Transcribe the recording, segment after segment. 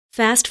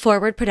Fast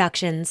Forward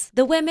Productions.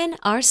 The women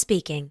are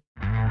speaking.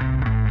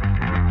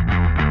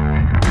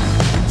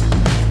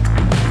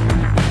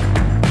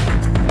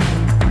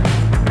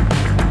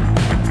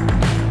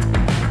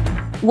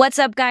 What's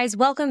up, guys?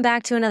 Welcome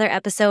back to another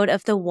episode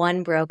of the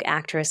One Broke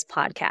Actress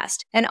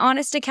podcast, an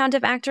honest account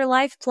of actor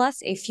life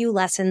plus a few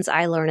lessons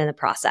I learned in the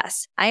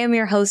process. I am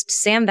your host,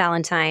 Sam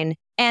Valentine,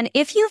 and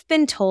if you've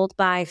been told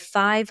by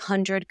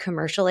 500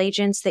 commercial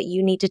agents that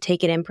you need to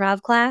take an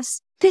improv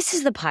class, this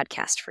is the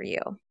podcast for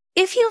you.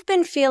 If you've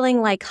been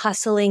feeling like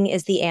hustling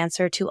is the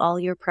answer to all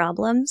your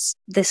problems,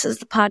 this is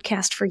the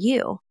podcast for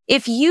you.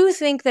 If you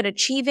think that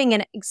achieving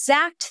an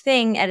exact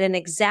thing at an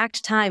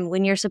exact time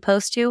when you're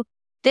supposed to,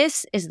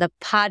 this is the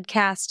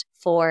podcast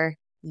for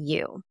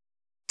you.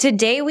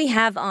 Today we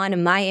have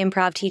on my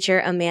improv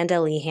teacher, Amanda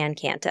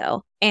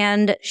Lehan-Canto,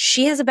 and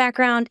she has a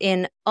background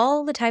in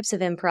all the types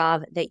of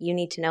improv that you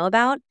need to know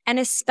about, and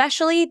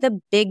especially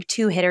the big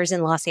two hitters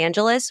in Los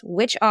Angeles,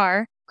 which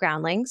are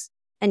Groundlings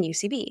and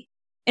UCB.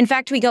 In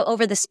fact, we go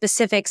over the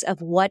specifics of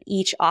what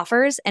each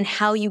offers and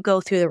how you go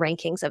through the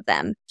rankings of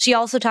them. She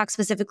also talks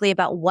specifically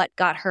about what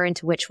got her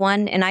into which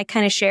one, and I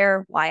kind of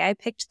share why I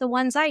picked the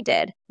ones I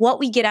did, what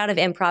we get out of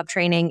improv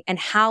training, and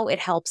how it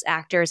helps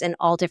actors in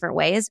all different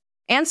ways,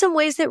 and some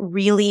ways that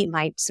really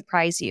might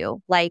surprise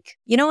you. Like,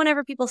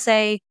 whenever people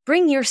say,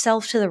 bring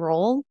yourself to the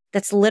role,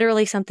 that's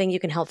literally something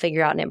you can help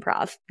figure out in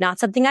improv. Not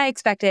something I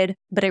expected,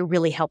 but it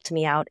really helped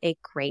me out a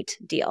great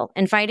deal.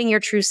 And finding your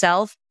true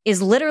self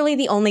is literally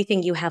the only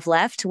thing you have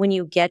left when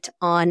you get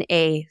on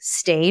a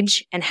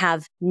stage and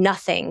have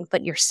nothing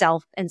but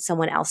yourself and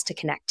someone else to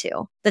connect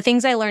to. The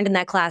things I learned in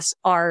that class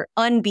are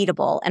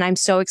unbeatable, and I'm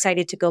so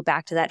excited to go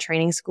back to that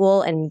training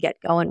school and get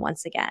going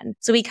once again.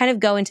 So we kind of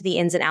go into the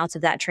ins and outs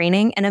of that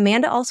training, and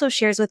Amanda also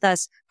shares with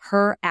us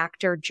her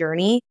actor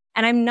journey.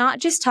 And I'm not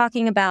just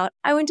talking about,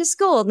 I went to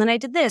school and then I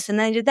did this and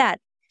then I did that.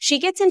 She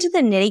gets into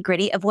the nitty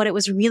gritty of what it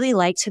was really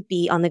like to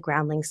be on the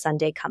Groundlings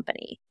Sunday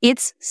company.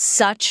 It's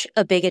such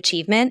a big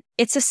achievement.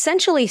 It's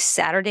essentially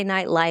Saturday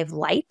Night Live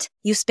light.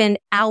 You spend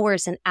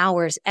hours and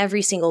hours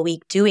every single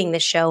week doing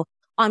this show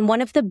on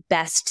one of the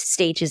best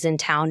stages in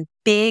town.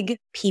 Big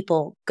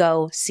people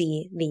go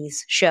see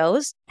these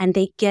shows and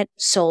they get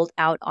sold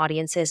out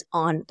audiences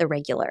on the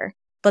regular.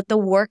 But the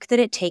work that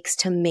it takes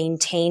to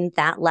maintain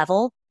that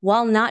level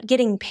while not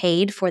getting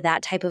paid for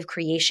that type of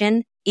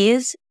creation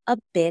is a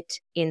bit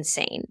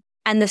insane.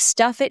 And the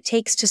stuff it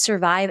takes to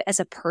survive as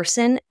a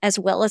person, as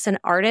well as an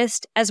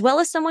artist, as well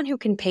as someone who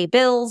can pay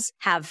bills,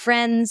 have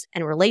friends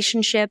and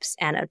relationships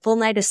and a full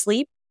night of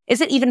sleep.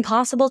 Is it even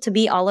possible to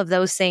be all of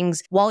those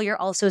things while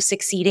you're also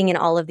succeeding in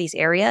all of these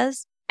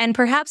areas? And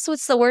perhaps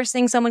what's the worst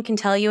thing someone can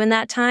tell you in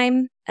that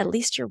time? At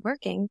least you're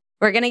working.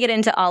 We're going to get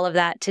into all of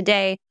that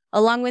today,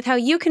 along with how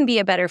you can be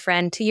a better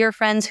friend to your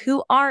friends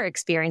who are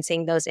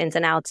experiencing those ins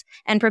and outs,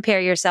 and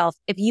prepare yourself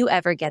if you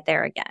ever get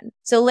there again.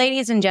 So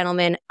ladies and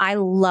gentlemen, I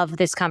love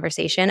this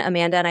conversation.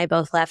 Amanda and I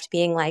both left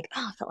being like,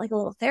 it felt like a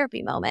little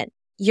therapy moment.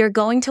 You're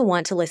going to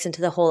want to listen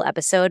to the whole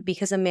episode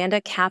because Amanda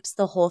caps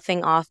the whole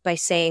thing off by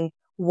saying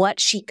what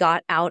she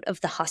got out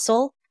of the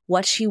hustle,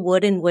 what she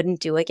would and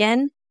wouldn't do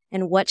again,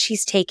 and what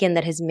she's taken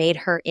that has made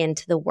her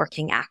into the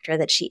working actor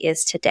that she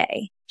is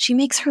today. She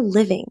makes her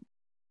living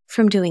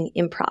from doing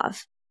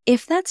improv.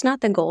 If that's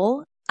not the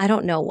goal, I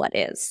don't know what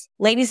is.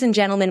 Ladies and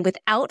gentlemen,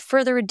 without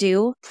further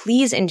ado,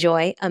 please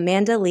enjoy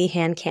Amanda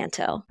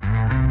Lehan-Canto.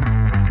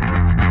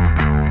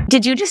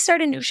 Did you just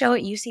start a new show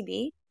at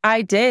UCB?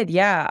 I did,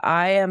 yeah.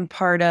 I am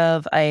part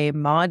of a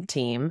mod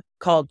team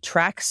called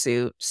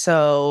Tracksuit.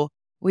 So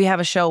we have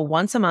a show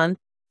once a month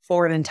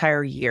for an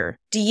entire year.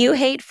 Do you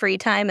hate free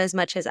time as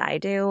much as I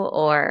do?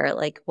 Or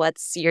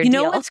what's your deal?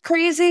 deal? You know what's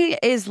crazy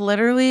is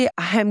literally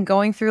I'm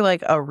going through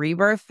a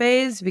rebirth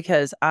phase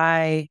because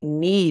I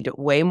need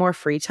way more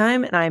free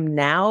time. And I'm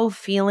now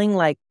feeling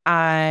like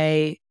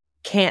I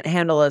can't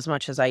handle as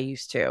much as I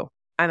used to.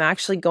 I'm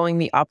actually going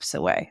the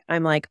opposite way.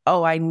 I'm like,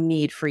 I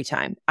need free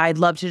time. I'd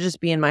love to just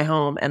be in my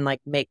home and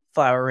make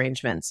flower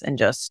arrangements and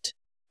just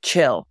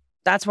chill.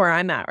 That's where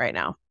I'm at right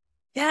now.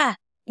 Yeah.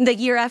 The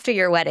year after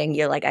your wedding,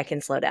 you're like, I can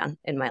slow down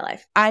in my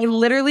life. I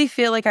literally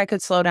feel like I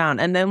could slow down.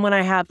 And then when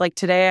I have,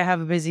 today I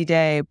have a busy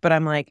day, but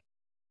I'm like,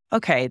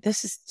 okay,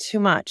 this is too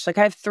much. I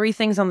have 3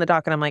 things on the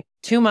dock and I'm like,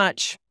 too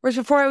much. Whereas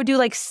before I would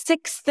do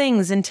 6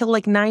 things until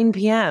 9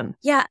 p.m.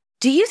 Yeah.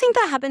 Do you think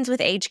that happens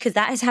with age? Because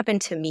that has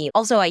happened to me.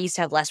 Also, I used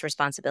to have less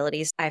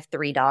responsibilities. I have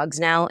 3 dogs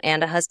now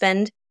and a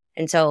husband.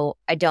 And so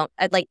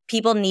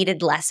people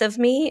needed less of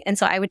me. And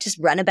so I would just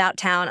run about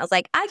town. I was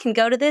like, I can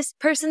go to this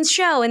person's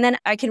show and then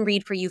I can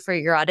read for you for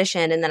your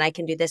audition. And then I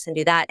can do this and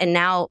do that. And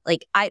now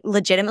I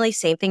legitimately,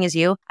 same thing as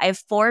you. I have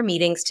 4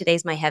 meetings.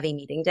 Today's my heavy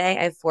meeting day.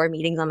 I have 4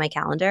 meetings on my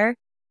calendar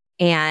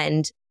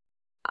and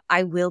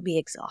I will be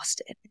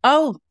exhausted.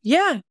 Oh,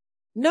 yeah.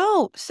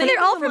 No. And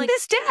they're all from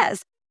this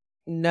desk.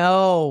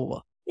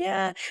 No.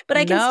 Yeah. But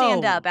I can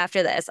stand up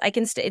after this.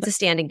 It's a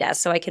standing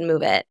desk, so I can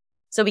move it.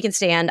 So we can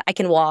stand, I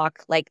can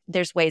walk,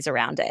 there's ways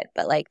around it.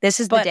 But this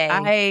is the day.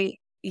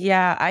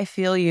 I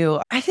feel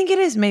you. I think it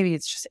is, maybe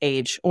it's just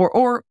age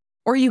or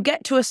or you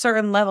get to a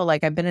certain level.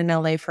 Like I've been in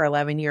LA for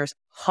 11 years,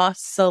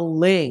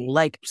 hustling.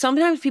 Like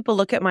sometimes people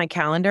look at my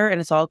calendar and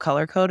it's all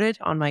color coded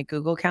on my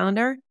Google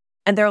Calendar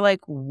and they're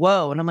like,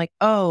 whoa. And I'm like,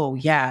 oh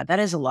yeah, that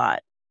is a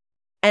lot.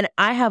 And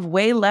I have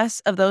way less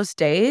of those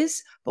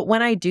days. But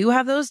when I do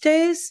have those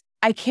days,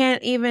 I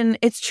can't even,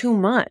 it's too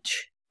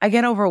much. I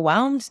get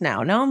overwhelmed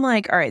now. Now I'm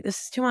like, all right,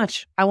 this is too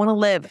much. I want to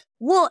live.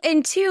 Well,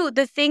 and two,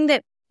 the thing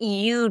that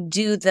you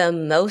do the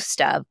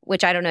most of,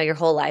 which I don't know your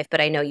whole life,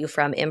 but I know you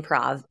from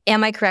improv.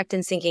 Am I correct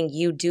in thinking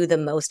you do the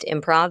most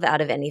improv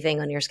out of anything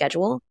on your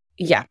schedule?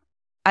 Yeah,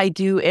 I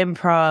do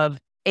improv.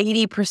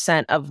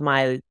 80% of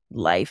my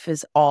life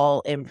is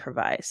all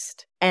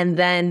improvised. And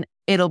then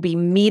it'll be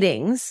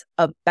meetings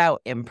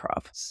about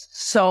improv.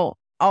 So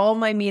all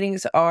my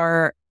meetings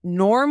are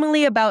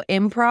normally about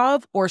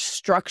improv or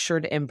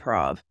structured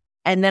improv.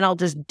 And then I'll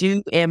just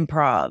do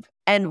improv.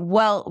 And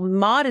well,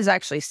 mod is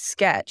actually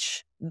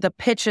sketch. The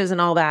pitches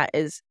and all that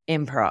is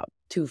improv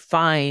to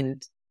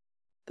find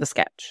the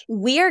sketch.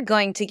 We are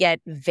going to get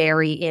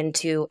very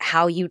into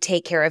how you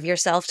take care of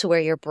yourself to where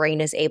your brain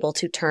is able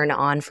to turn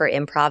on for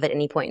improv at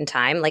any point in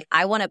time. Like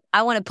I want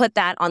to put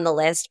that on the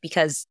list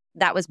because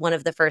that was one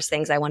of the first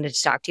things I wanted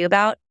to talk to you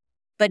about.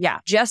 But yeah,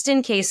 just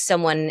in case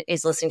someone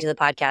is listening to the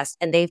podcast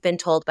and they've been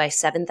told by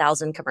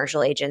 7,000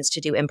 commercial agents to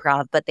do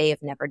improv, but they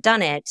have never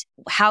done it,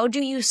 how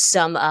do you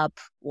sum up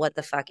what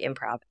the fuck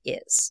improv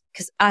is?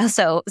 Because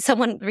also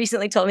someone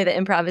recently told me that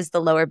improv is the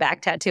lower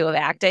back tattoo of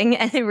acting,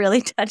 and it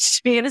really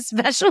touched me in a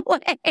special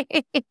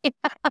way.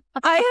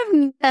 I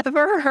have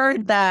never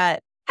heard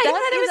that. I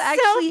thought it was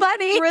so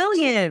funny.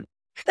 Brilliant.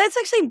 That's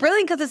actually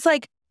brilliant because it's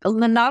like,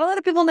 not a lot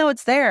of people know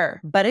it's there,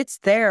 but it's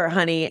there,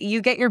 honey.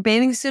 You get your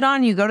bathing suit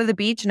on, you go to the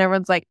beach, and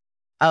everyone's like,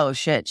 oh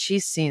shit,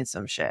 she's seen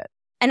some shit.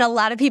 And a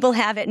lot of people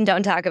have it and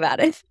don't talk about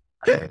it.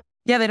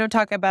 Yeah, they don't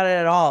talk about it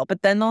at all.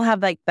 But then they'll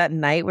have like that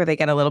night where they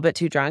get a little bit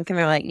too drunk and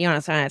they're like, you want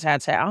to see my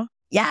tattoo?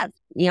 Yeah.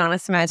 You want to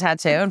see my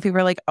tattoo? And people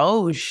are like,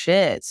 oh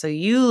shit. So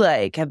you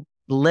like have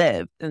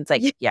lived. And it's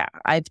like, yeah,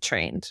 I've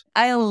trained.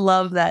 I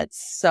love that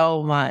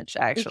so much,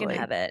 actually. You can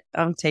have it.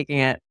 I'm taking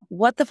it.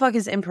 What the fuck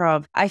is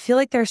improv? I feel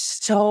like there's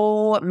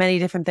so many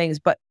different things.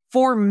 But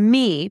for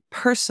me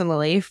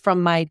personally,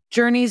 from my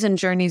journeys and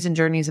journeys and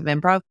journeys of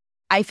improv,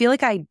 I feel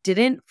like I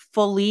didn't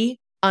fully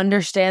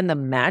understand the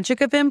magic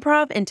of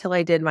improv until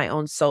I did my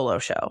own solo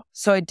show.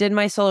 So I did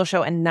my solo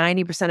show and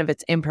 90% of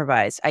it's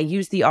improvised. I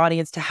used the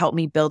audience to help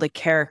me build a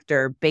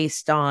character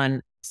based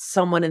on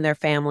someone in their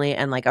family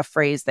and like a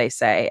phrase they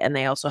say. And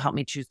they also help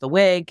me choose the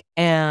wig.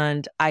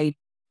 And I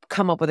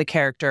come up with a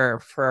character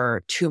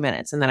for 2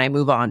 minutes and then I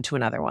move on to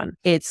another one.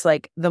 It's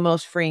like the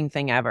most freeing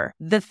thing ever.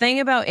 The thing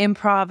about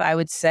improv, I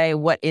would say,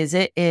 what is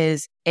it?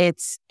 Is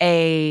it's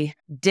a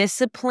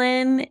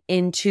discipline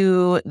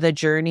into the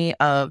journey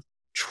of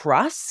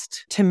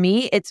trust. To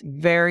me, it's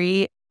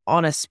very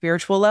on a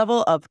spiritual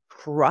level of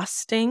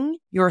trusting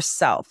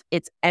yourself.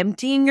 It's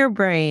emptying your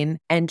brain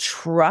and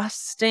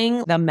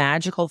trusting the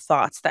magical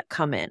thoughts that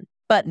come in.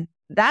 But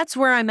that's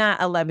where I'm at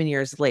 11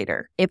 years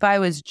later. If I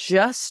was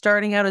just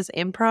starting out as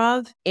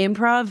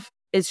improv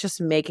is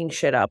just making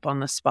shit up on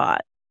the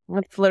spot.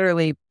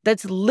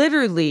 That's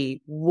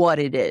literally what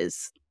it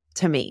is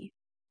to me.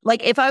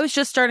 Like if I was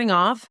just starting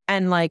off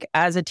and like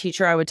as a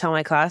teacher, I would tell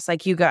my class,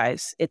 like, you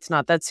guys, it's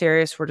not that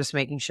serious. We're just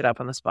making shit up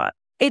on the spot.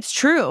 It's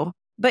true.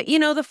 But you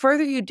know, the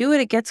further you do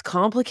it, it gets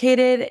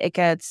complicated. It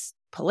gets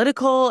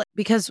political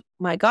because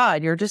my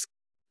God, you're just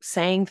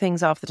saying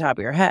things off the top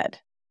of your head.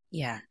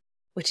 Yeah.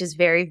 Which is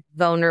very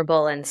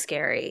vulnerable and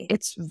scary.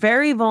 It's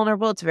very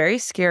vulnerable. It's very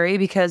scary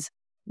because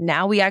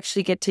now we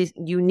actually get to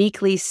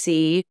uniquely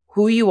see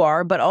who you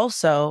are. But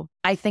also,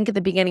 I think at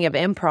the beginning of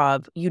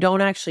improv, you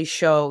don't actually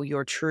show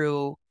your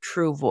true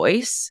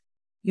voice.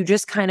 You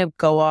just kind of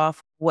go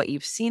off what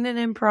you've seen in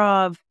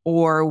improv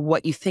or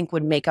what you think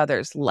would make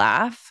others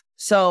laugh.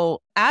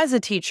 So as a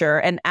teacher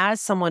and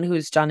as someone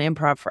who's done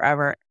improv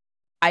forever,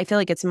 I feel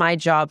like it's my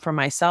job for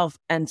myself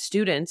and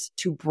students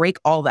to break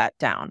all that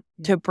down,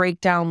 to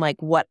break down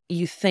like what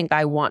you think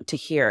I want to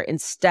hear.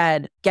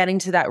 Instead, getting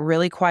to that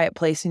really quiet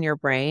place in your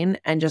brain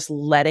and just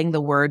letting the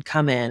word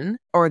come in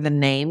or the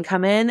name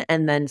come in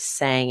and then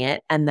saying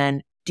it and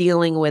then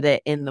dealing with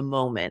it in the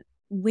moment.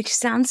 Which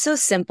sounds so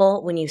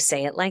simple when you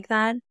say it like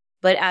that.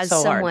 But as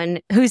So someone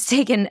who's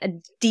taken a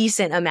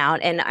decent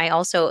amount, and I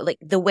also, like,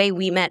 the way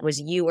we met was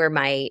you were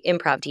my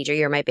improv teacher,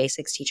 you're my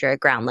basics teacher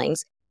at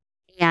Groundlings.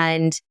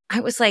 And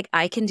I was like,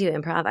 I can do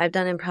improv. I've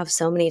done improv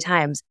so many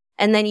times.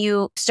 And then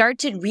you start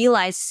to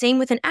realize, same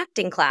with an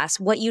acting class,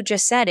 what you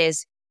just said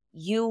is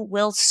you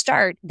will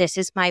start. This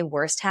is my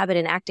worst habit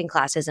in acting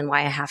classes and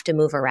why I have to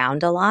move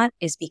around a lot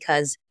is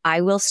because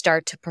I will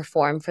start to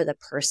perform for the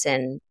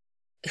person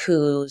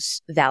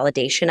whose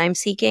validation I'm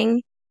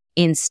seeking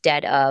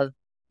instead of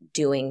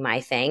doing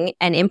my thing.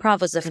 And improv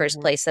was the first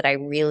place that I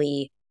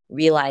really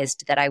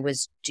realized that I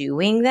was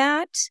doing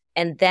that.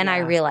 And then I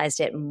realized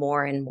it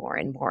more and more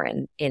and more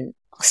in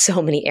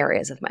so many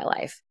areas of my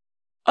life.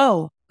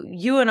 Oh,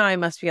 you and I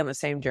must be on the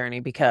same journey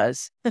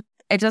because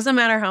It doesn't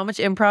matter how much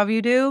improv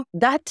you do.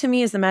 That to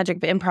me is the magic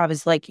of improv,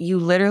 is like you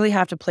literally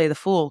have to play the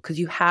fool because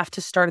you have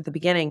to start at the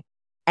beginning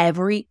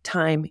every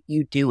time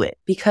you do it,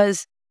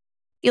 because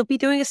you'll be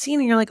doing a scene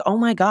and you're like, oh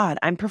my God,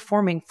 I'm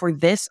performing for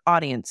this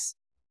audience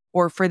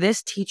or for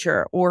this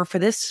teacher or for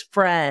this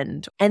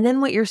friend. And then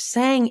what you're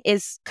saying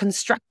is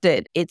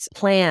constructed, it's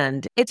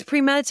planned, it's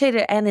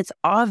premeditated, and it's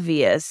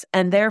obvious.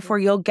 And therefore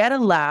you'll get a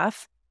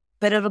laugh,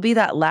 but it'll be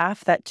that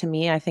laugh that to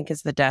me, I think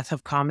is the death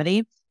of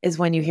comedy, is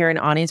when you hear an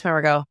audience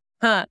member go,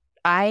 huh,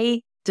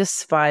 I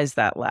despise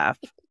that laugh.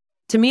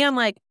 To me, I'm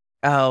like,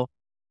 oh,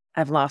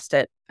 I've lost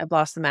it. I've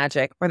lost the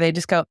magic. Or they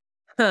just go,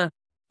 huh,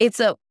 it's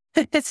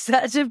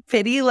such a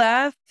pity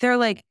laugh. They're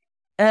like,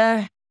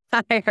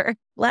 higher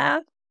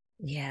laugh.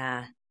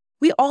 Yeah.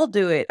 We all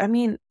do it. I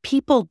mean,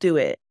 people do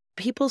it.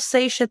 People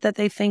say shit that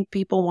they think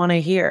people want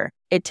to hear.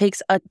 It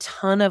takes a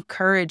ton of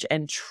courage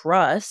and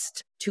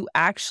trust to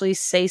actually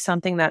say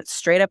something that's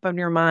straight up on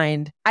your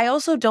mind. I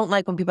also don't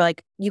like when people are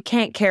like, you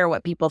can't care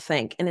what people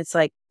think. And it's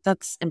like,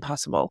 that's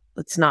impossible.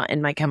 It's not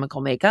in my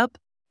chemical makeup.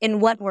 In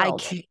what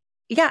world?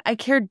 I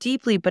care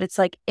deeply, but it's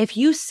like, if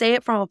you say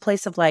it from a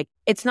place of like,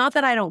 it's not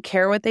that I don't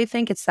care what they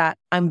think, it's that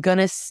I'm going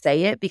to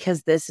say it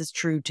because this is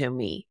true to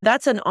me.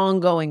 That's an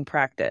ongoing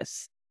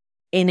practice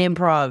in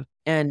improv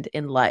and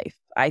in life,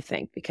 I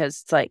think,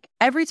 because it's like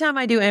every time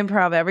I do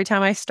improv, every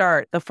time I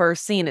start the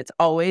first scene, it's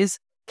always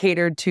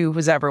catered to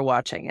who's ever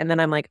watching. And then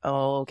I'm like,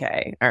 oh,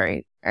 okay. All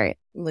right.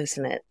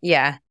 Loosen it.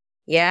 Yeah.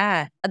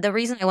 Yeah. The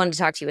reason I wanted to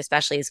talk to you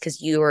especially is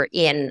because you were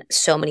in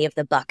so many of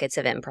the buckets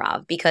of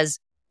improv, because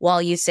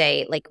while you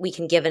say, like, we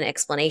can give an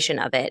explanation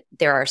of it,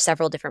 there are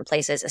several different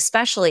places,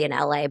 especially in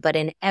LA, but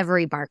in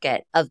every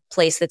market, a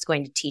place that's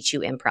going to teach you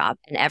improv.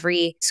 And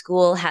every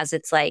school has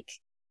its, like,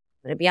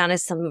 I'm going to be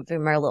honest, some of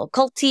them are a little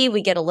culty.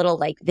 We get a little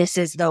like, this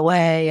is the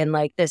way, and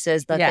like, this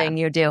is the thing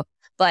you do.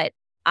 But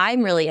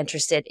I'm really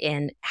interested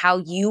in how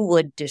you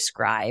would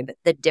describe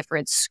the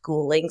different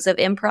schoolings of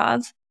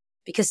improv,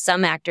 because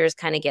some actors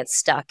kind of get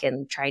stuck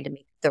in trying to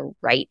make the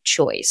right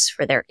choice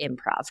for their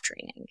improv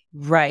training.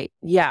 Right.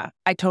 Yeah,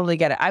 I totally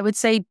get it. I would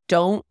say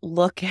don't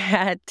look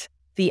at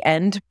the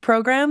end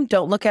program.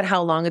 Don't look at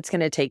how long it's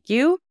going to take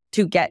you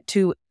to get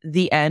to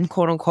the end,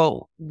 quote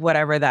unquote,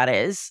 whatever that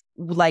is.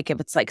 Like if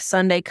it's like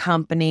Sunday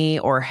Company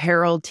or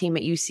Herald team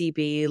at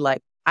UCB,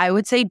 like I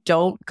would say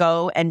don't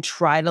go and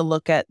try to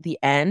look at the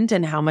end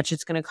and how much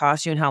it's going to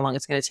cost you and how long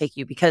it's going to take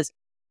you, because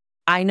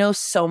I know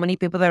so many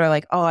people that are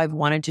like, oh, I've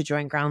wanted to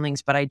join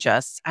Groundlings, but I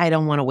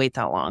don't want to wait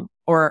that long.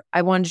 Or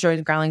I wanted to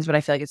join Groundlings, but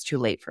I feel like it's too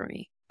late for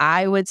me.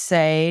 I would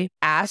say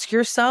ask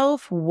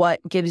yourself what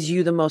gives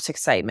you the most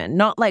excitement,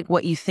 not like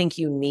what you think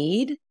you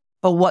need,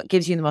 but what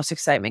gives you the most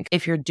excitement.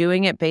 If you're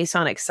doing it based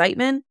on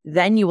excitement,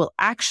 then you will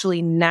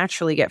actually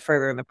naturally get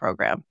further in the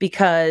program,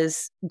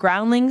 because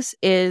Groundlings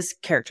is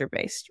character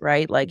based,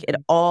 right? Like it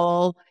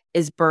all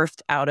is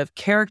birthed out of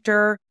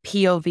character,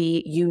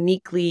 POV,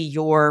 uniquely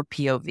your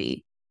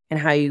POV. And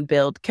how you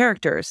build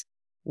characters.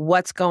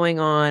 What's going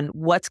on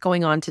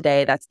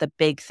today? That's the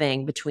big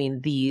thing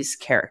between these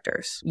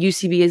characters.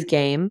 UCB is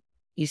game.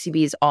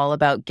 UCB is all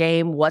about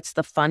game. What's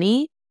the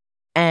funny?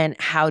 And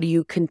how do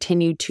you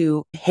continue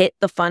to hit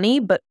the funny,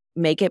 but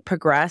make it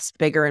progress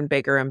bigger and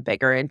bigger and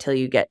bigger until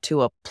you get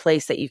to a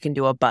place that you can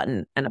do a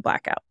button and a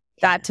blackout.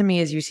 That to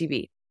me is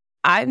UCB.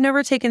 I've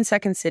never taken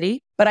Second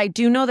City, but I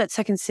do know that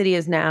Second City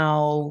is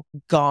now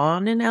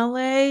gone in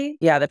LA.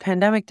 Yeah, the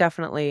pandemic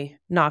definitely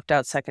knocked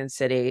out Second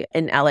City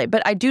in LA,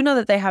 but I do know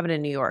that they have it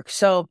in New York.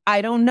 So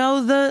I don't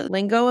know the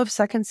lingo of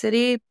Second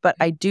City, but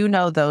I do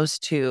know those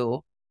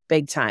two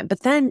big time.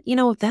 But then,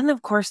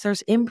 of course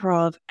there's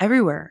improv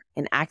everywhere.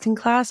 In acting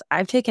class,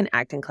 I've taken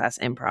acting class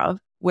improv,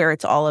 where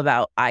it's all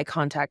about eye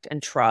contact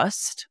and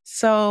trust.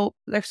 So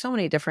there's so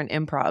many different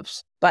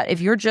improvs. But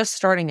if you're just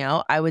starting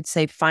out, I would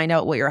say find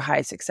out what your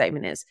highest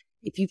excitement is.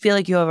 If you feel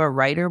like you have a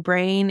writer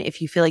brain, if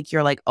you feel like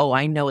you're like, oh,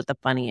 I know what the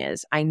funny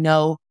is, I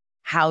know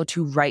how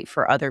to write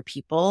for other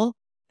people,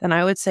 then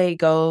I would say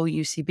go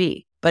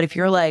UCB. But if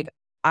you're like,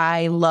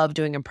 I love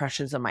doing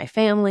impressions of my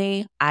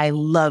family, I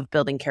love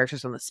building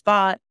characters on the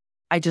spot,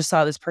 I just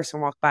saw this person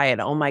walk by and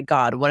oh my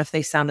God, what if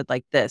they sounded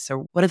like this?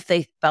 Or what if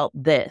they felt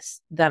this?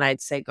 Then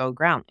I'd say go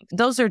Groundlings.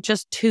 Those are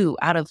just two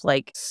out of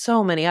like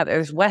so many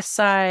others. West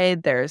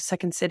Side, there's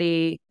Second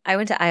City. I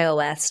went to IO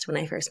West when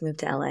I first moved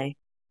to LA.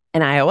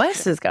 And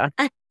iOS is gone.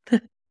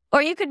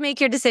 Or you could make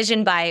your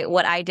decision by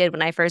what I did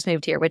when I first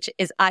moved here, which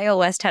is IO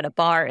West had a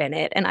bar in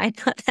it. And I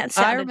thought that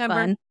sounded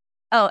fun.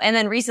 Oh, and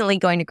then recently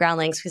going to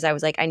Groundlings because I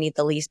was like, I need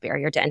the least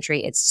barrier to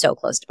entry. It's so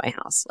close to my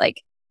house.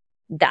 Like,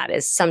 that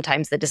is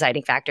sometimes the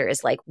deciding factor,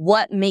 is like,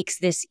 what makes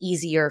this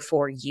easier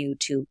for you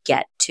to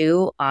get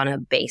to on a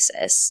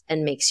basis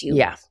and makes you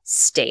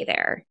stay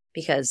there,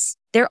 because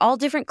they're all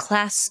different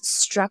class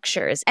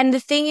structures. And the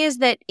thing is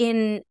that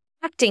in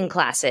acting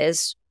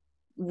classes,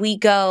 we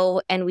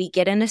go and we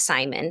get an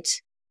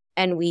assignment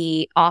and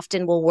we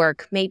often will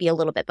work maybe a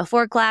little bit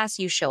before class.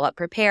 You show up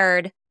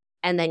prepared.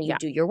 And then you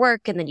do your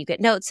work and then you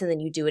get notes and then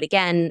you do it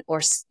again.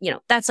 Or,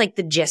 that's like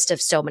the gist of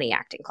so many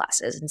acting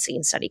classes and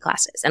scene study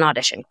classes and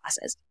audition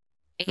classes.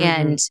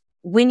 And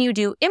when you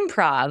do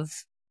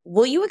improv,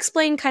 will you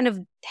explain kind of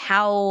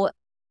how,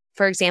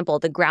 for example,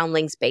 the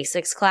Groundlings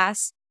basics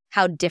class,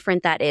 how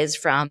different that is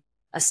from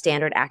a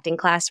standard acting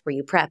class where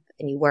you prep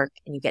and you work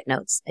and you get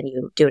notes and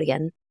you do it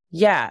again?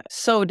 Yeah,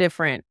 so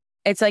different.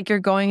 It's like you're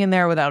going in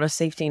there without a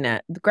safety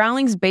net. The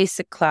Groundlings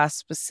basic class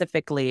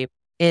specifically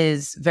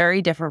is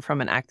very different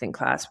from an acting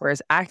class,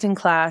 whereas acting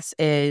class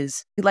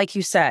is, like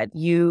you said,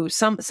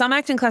 some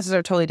acting classes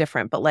are totally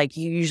different, but like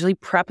you usually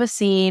prep a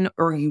scene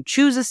or you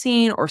choose a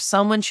scene or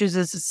someone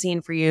chooses a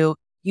scene for you.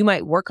 You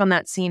might work on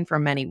that scene for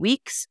many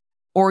weeks,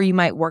 or you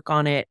might work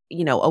on it,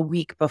 a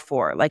week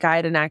before. Like I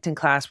had an acting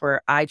class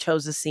where I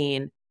chose a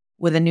scene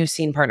with a new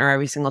scene partner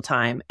every single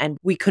time, and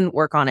we couldn't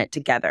work on it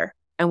together.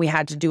 And we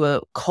had to do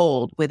a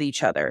cold with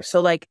each other.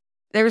 So like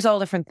there's all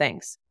different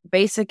things.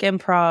 Basic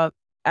improv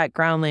at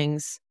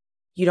Groundlings,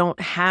 you don't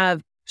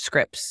have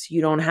scripts,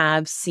 you don't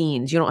have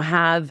scenes, you don't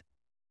have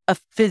a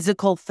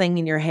physical thing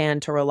in your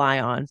hand to rely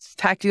on. In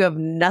fact, you have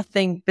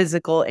nothing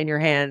physical in your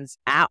hands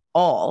at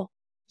all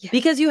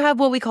because you have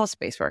what we call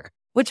space work,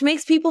 which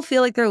makes people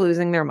feel like they're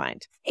losing their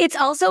mind. It's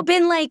also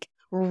been like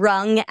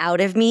wrung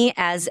out of me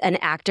as an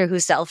actor who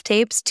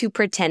self-tapes to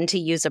pretend to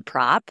use a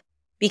prop.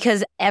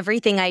 Because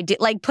everything I do,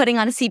 like putting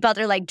on a seatbelt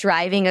or like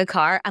driving a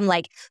car, I'm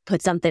like,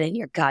 put something in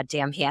your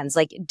goddamn hands.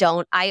 Like,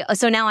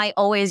 so now I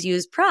always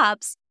use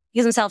props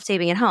because I'm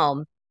self-taping at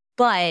home.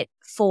 But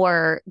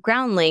for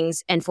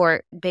Groundlings and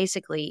for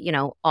basically,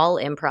 all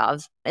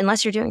improv,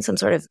 unless you're doing some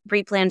sort of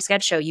pre-planned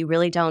sketch show, you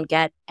really don't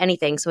get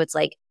anything. So it's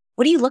like,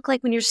 what do you look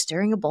like when you're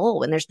stirring a bowl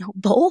when there's no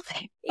bowl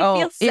there?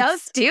 You feel so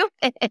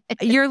stupid.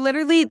 You're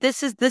literally,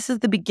 this is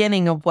the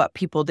beginning of what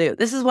people do.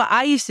 This is what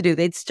I used to do.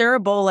 They'd stir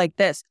a bowl like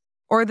this.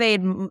 Or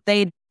they'd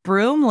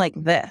broom like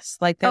this.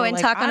 Like and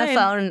talk on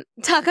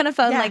a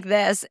phone like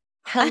this.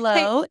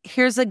 Hello,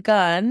 here's a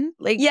gun.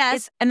 Like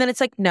yes. And then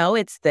it's like, no,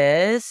 it's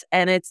this.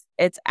 And it's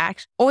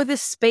actually, or the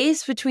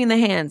space between the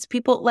hands.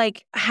 People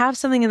like have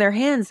something in their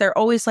hands. They're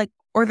always like,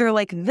 or they're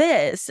like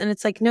this. And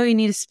it's like, no, you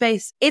need a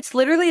space. It's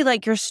literally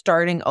like you're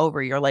starting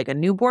over. You're like a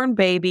newborn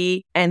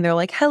baby. And they're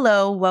like,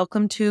 hello,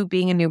 welcome to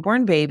being a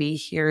newborn baby.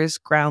 Here's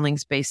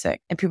Groundlings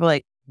Basic. And people are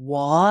like,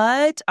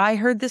 what? I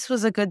heard this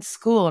was a good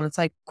school. And it's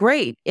like,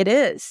 great, it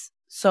is.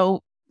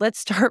 So let's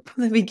start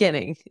from the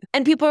beginning.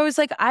 And people are always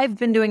like, I've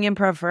been doing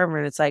improv forever.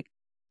 And it's like,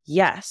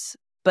 yes,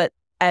 but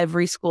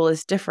every school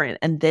is different.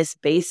 And this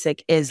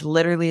basic is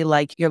literally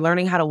like you're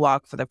learning how to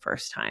walk for the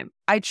first time.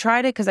 I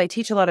try to, because I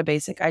teach a lot of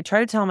basic, I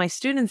try to tell my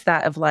students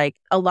that of like,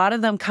 a lot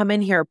of them come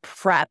in here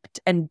prepped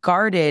and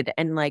guarded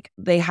and like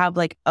they have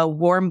like a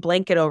warm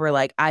blanket over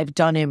like, I've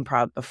done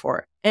improv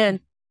before. And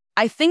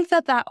I think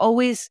that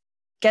always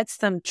gets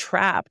them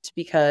trapped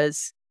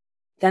because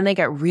then they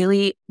get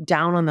really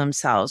down on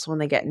themselves when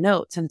they get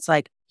notes. And it's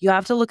like, you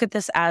have to look at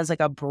this as like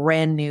a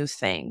brand new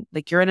thing.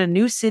 Like you're in a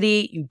new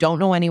city, you don't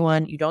know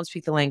anyone, you don't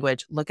speak the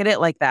language. Look at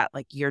it like that.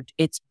 Like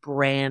it's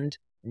brand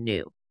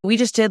new. We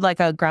just did like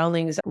a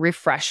Groundlings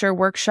refresher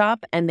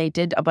workshop and they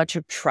did a bunch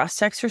of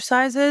trust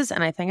exercises.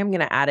 And I think I'm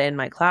going to add it in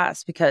my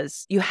class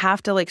because you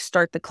have to like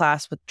start the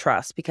class with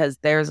trust because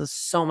there's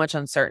so much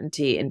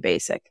uncertainty in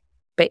basic.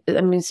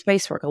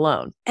 Space work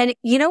alone. And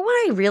you know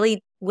what I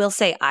really will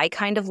say I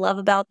kind of love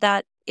about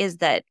that is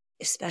that,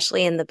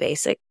 especially in the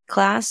basic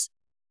class,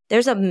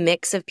 there's a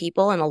mix of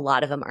people and a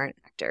lot of them aren't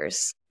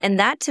actors. And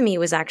that to me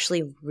was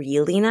actually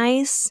really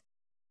nice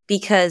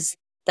because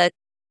the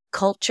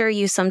culture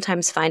you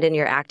sometimes find in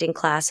your acting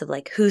class of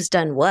like, who's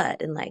done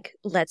what? And like,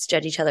 let's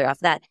judge each other off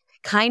that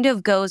kind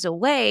of goes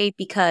away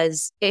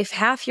because if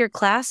half your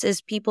class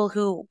is people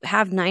who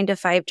have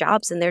 9-to-5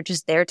 jobs and they're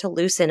just there to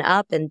loosen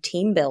up and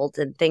team build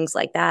and things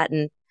like that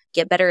and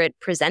get better at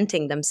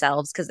presenting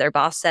themselves because their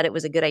boss said it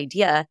was a good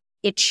idea,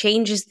 it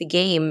changes the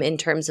game in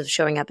terms of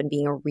showing up and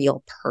being a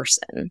real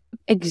person.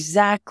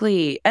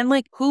 Exactly. And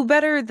like, who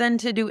better than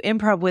to do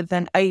improv with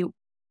than a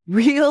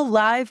real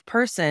live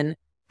person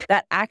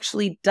that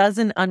actually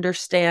doesn't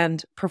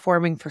understand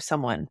performing for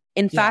someone.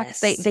 In fact,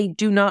 they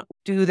do not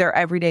do their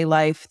everyday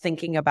life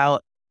thinking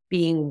about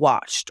being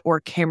watched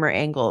or camera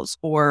angles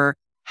or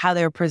how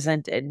they're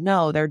presented.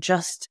 No, they're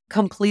just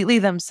completely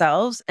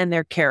themselves and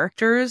their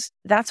characters.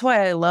 That's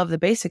why I love the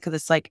basic because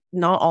it's like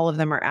not all of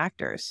them are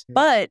actors.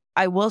 But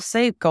I will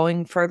say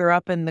going further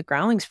up in the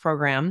Groundlings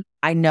program,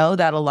 I know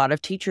that a lot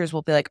of teachers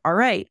will be like, all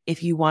right,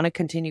 if you want to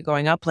continue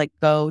going up, like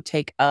go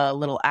take a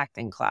little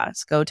acting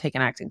class, go take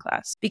an acting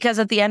class. Because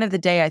at the end of the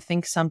day, I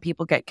think some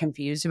people get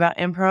confused about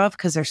improv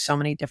because there's so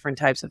many different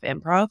types of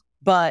improv.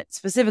 But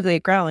specifically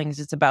at Groundlings,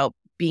 it's about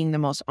being the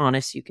most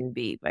honest you can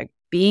be, like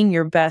being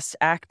your best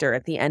actor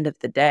at the end of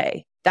the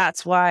day.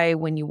 That's why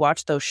when you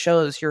watch those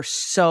shows, you're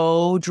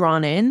so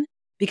drawn in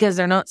because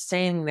they're not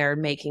standing there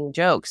making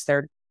jokes.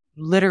 They're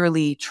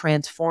literally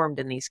transformed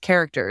in these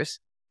characters.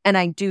 And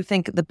I do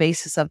think the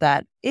basis of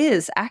that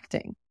is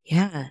acting.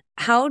 Yeah.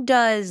 How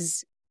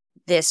does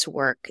this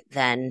work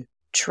then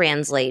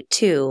translate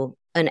to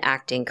an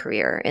acting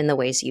career in the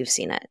ways you've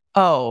seen it?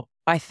 Oh,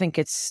 I think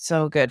it's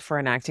so good for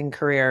an acting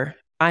career.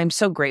 I'm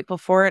so grateful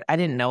for it. I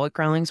didn't know what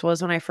Groundlings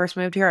was when I first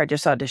moved here. I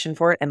just auditioned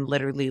for it and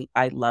literally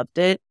I loved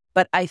it.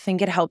 but I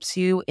think it helps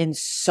you in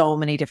so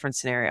many different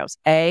scenarios.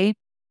 A,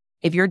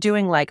 if you're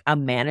doing like a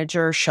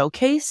manager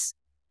showcase,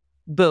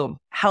 boom,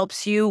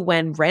 helps you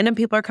when random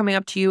people are coming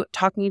up to you,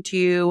 talking to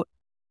you.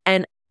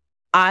 And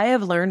I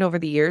have learned over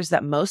the years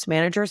that most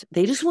managers,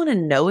 they just want to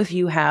know if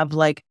you have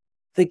like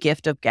the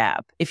gift of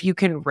gab, if you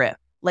can rip.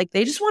 Like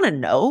they just want to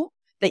know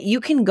that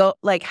you can go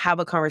like have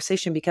a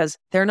conversation, because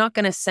they're not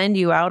going to send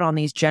you out on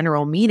these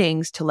general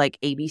meetings to like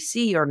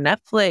ABC or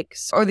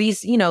Netflix or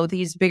these,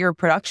 these bigger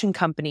production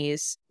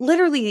companies,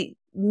 literally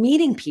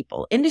meeting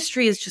people.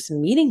 Industry is just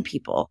meeting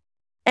people.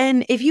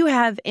 And if you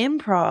have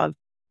improv,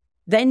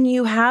 then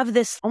you have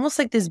this almost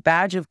like this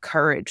badge of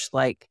courage,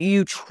 like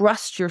you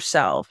trust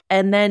yourself.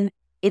 And then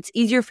it's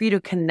easier for you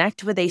to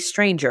connect with a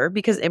stranger,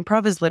 because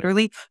improv is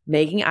literally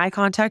making eye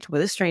contact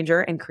with a stranger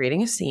and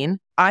creating a scene.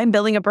 I'm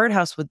building a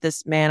birdhouse with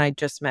this man I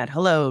just met.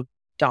 Hello,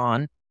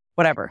 Dawn,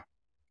 whatever.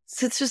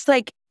 So it's just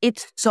like,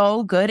 it's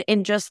so good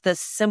in just the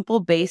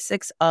simple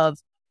basics of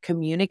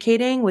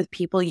communicating with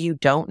people you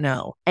don't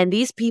know. And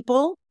these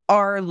people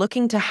are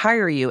looking to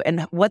hire you.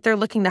 And what they're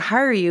looking to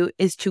hire you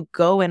is to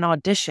go and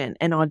audition.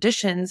 And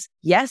auditions,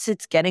 yes,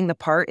 it's getting the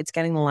part, it's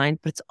getting the line,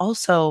 but it's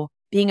also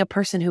being a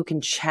person who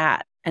can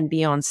chat and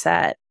be on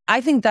set. I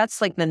think that's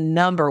like the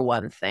number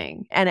one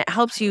thing. And it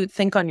helps you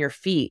think on your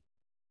feet.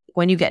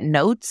 When you get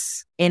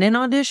notes in an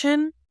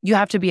audition, you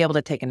have to be able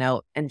to take a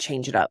note and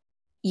change it up.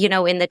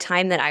 In the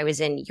time that I was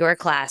in your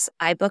class,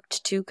 I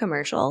booked 2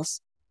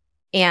 commercials,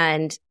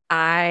 and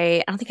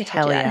I don't think I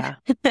told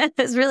you that. It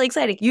was really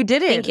exciting. You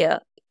did it. Thank you.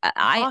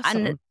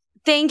 Awesome.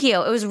 Thank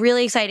you. It was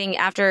really exciting.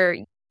 After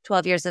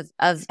 12 years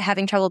of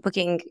having trouble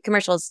booking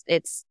commercials,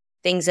 it's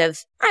things have,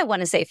 I want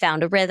to say,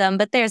 found a rhythm,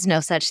 but there's no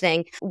such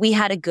thing. We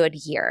had a good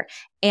year.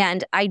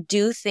 And I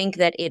do think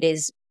that it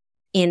is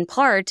in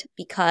part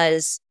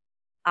because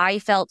I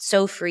felt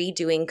so free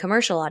doing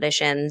commercial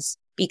auditions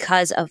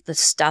because of the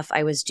stuff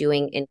I was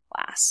doing in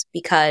class,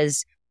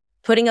 because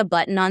putting a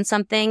button on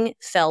something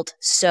felt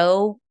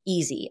so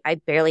easy. I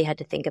barely had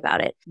to think about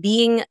it.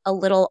 Being a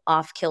little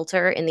off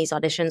kilter in these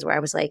auditions where I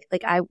was like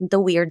I'm the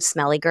weird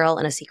smelly girl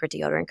in a secret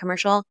deodorant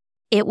commercial.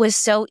 It was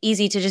so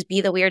easy to just be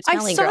the weird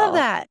smelly girl. I saw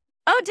that.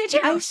 Oh, did you?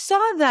 I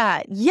saw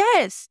that.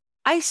 Yes.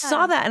 I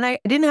saw that. And I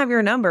didn't have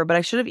your number, but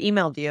I should have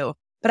emailed you.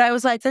 But I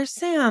was like, there's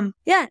Sam.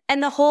 Yeah.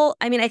 And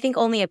I think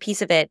only a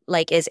piece of it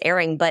is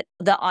airing, but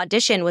the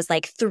audition was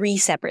 3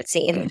 separate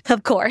scenes,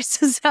 of course.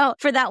 So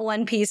for that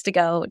one piece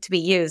to be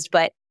used,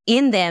 but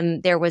in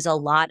them, there was a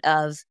lot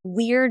of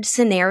weird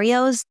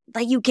scenarios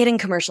like you get in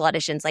commercial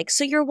auditions.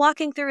 So you're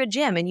walking through a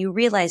gym and you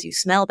realize you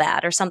smell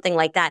bad or something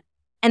like that.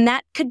 And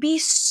that could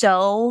be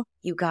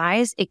you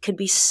guys, it could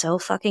be so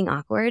fucking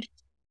awkward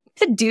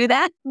to do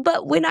that.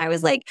 But when I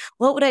was like,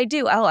 what would I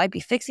do? Oh, I'd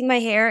be fixing my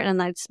hair and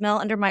then I'd smell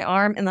under my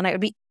arm and then I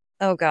would be,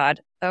 oh God,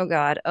 oh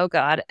God, oh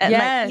God. And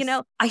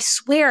yes. I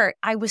swear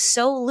I was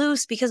so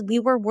loose because we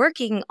were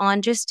working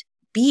on just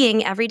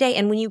being every day.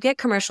 And when you get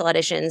commercial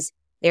auditions,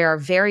 there are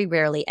very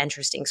rarely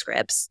interesting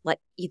scripts.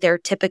 They're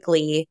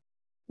typically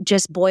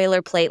just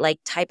boilerplate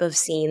type of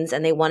scenes,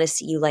 and they want to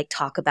see you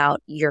talk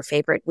about your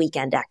favorite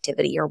weekend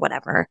activity or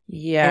whatever.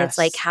 Yes.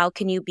 And it's how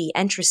can you be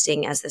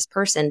interesting as this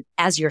person,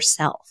 as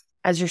yourself?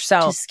 As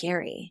yourself. Which is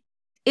scary.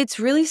 It's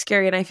really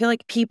scary. And I feel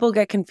like people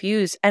get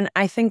confused. And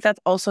I think that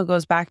also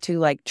goes back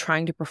to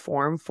trying to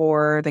perform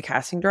for the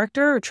casting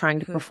director or trying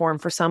to perform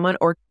for someone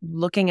or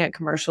looking at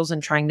commercials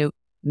and trying to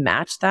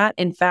match that.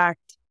 In fact,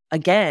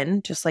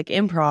 again, just like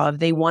improv,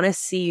 they want to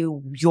see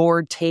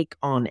your take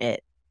on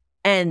it.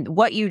 And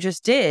what you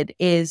just did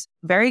is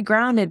very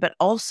grounded, but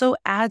also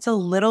adds a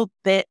little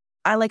bit.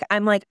 I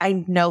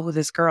know who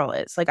this girl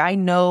is. I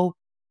know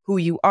who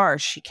you are.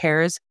 She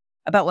cares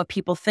about what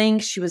people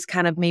think. She was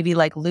kind of maybe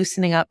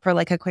loosening up for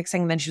a quick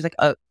second. Then she was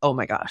like, oh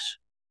my gosh,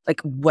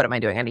 what am I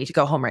doing? I need to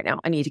go home right now.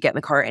 I need to get in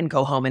the car and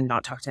go home and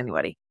not talk to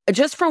anybody.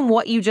 Just from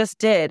what you just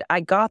did,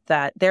 I got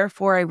that.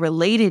 Therefore, I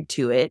related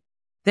to it.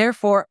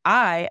 Therefore,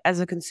 I, as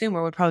a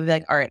consumer, would probably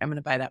be all right, I'm going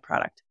to buy that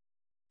product.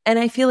 And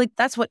I feel like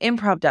that's what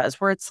improv does,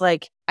 where it's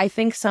I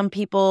think some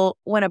people,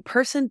 when a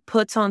person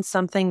puts on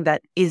something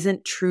that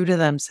isn't true to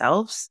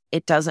themselves,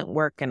 it doesn't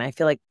work. And I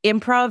feel like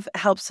improv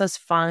helps us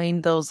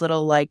find those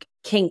little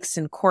kinks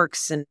and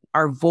quirks in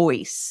our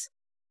voice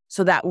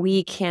so that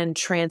we can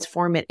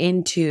transform it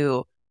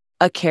into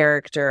a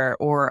character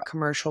or a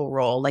commercial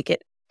role.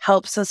 It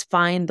helps us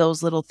find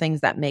those little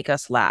things that make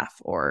us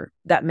laugh or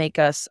that make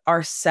us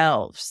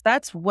ourselves.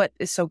 That's what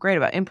is so great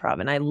about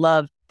improv. And I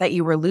love that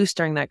you were loose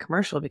during that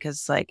commercial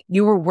because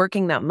you were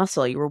working that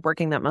muscle. You were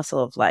working that muscle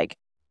of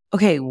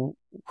okay,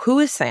 who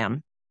is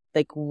Sam?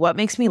 What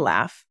makes me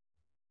laugh?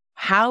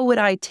 How would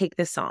I take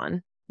this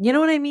on? You know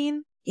what I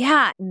mean?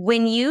 Yeah.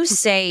 When you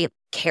say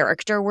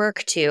character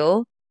work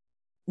too,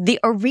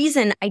 a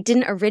reason I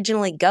didn't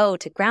originally go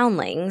to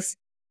Groundlings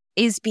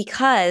is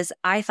because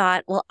I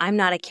thought, well, I'm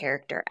not a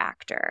character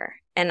actor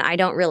and I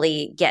don't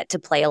really get to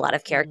play a lot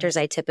of characters.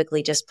 I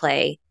typically just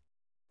play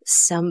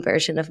some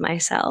version of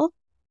myself.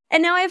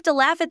 And now I have to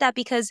laugh at that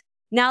because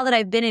now that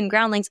I've been in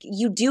Groundlings,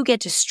 you do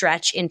get to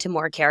stretch into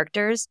more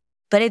characters.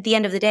 But at the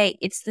end of the day,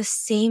 it's the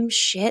same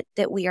shit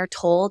that we are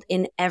told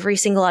in every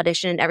single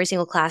audition and every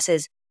single class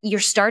is you're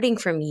starting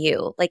from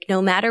you. Like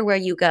no matter where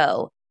you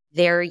go,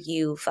 there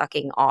you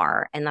fucking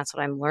are. And that's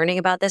what I'm learning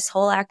about this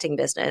whole acting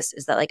business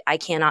is that like I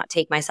cannot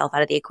take myself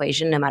out of the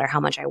equation no matter how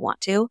much I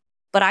want to.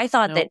 But I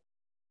thought that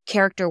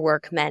character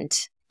work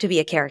meant to be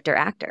a character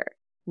actor.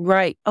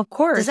 Right. Of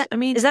course.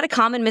 Is that a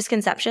common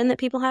misconception that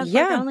people have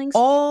about Groundlings?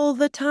 All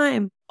the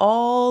time.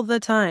 All the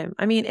time.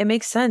 I mean, it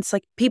makes sense.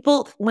 Like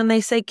people, when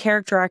they say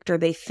character actor,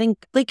 they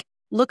think like,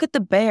 look at the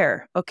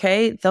bear.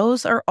 Okay.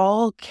 Those are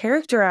all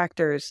character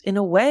actors in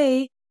a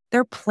way.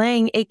 They're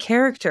playing a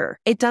character.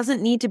 It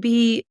doesn't need to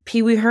be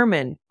Pee Wee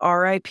Herman,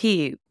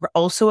 R.I.P.,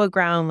 also a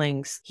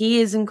Groundlings. He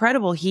is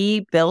incredible.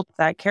 He built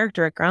that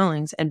character at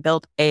Groundlings and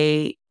built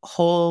a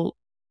whole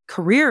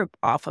career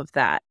off of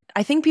that.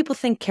 I think people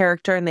think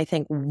character and they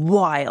think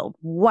wild,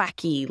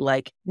 wacky.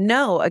 Like,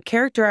 no, a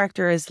character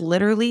actor is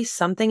literally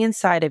something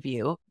inside of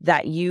you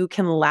that you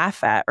can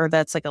laugh at or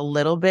that's like a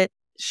little bit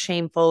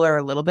shameful or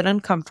a little bit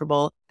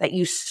uncomfortable that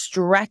you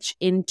stretch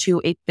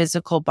into a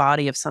physical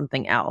body of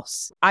something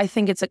else. I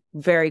think it's a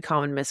very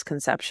common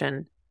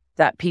misconception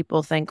that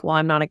people think, well,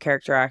 I'm not a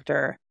character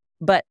actor,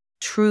 but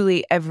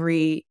truly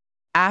every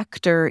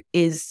actor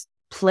is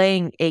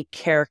playing a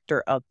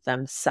character of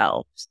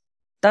themselves.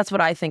 That's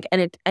what I think.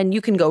 And you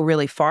can go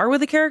really far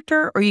with a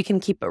character or you can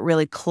keep it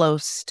really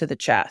close to the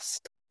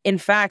chest. In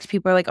fact,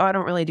 people are like, oh, I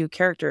don't really do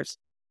characters.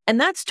 And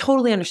that's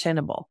totally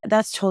understandable.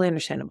 That's totally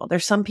understandable.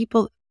 There's some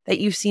people that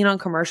you've seen on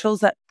commercials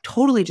that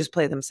totally just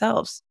play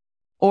themselves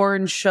or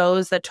in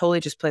shows that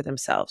totally just play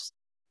themselves.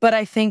 But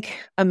I think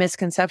a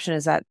misconception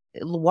is that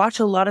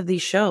watch a lot of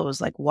these shows,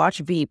 like watch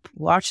Veep,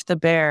 watch The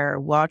Bear,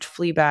 watch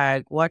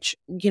Fleabag, watch,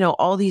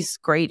 all these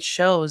great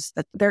shows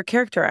that they're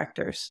character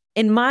actors.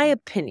 In my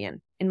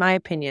opinion,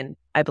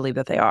 I believe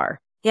that they are.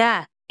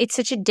 Yeah. It's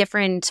such a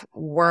different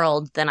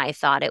world than I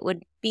thought it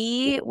would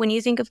be when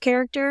you think of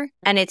character.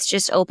 And it's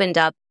just opened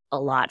up a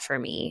lot for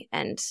me.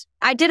 And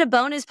I did a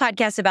bonus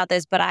podcast about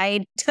this, but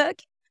I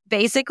took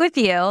Basic with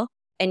you.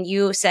 And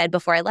you said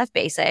before I left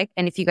Basic,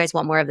 and if you guys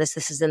want more of this,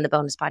 this is in the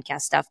bonus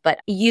podcast stuff, but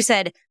you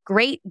said,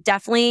 great,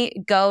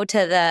 definitely go to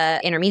the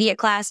intermediate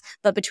class.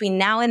 But between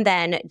now and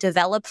then,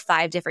 develop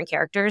 5 different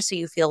characters so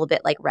you feel a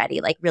bit like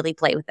ready, like really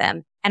play with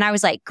them. And I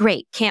was like,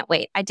 great, can't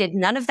wait. I did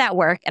none of that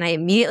work and I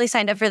immediately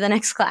signed up for the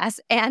next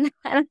class and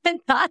I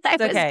thought I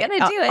was going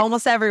to do it.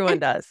 Almost everyone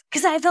does.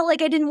 Because I felt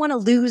like I didn't want to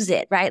lose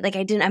it, right? Like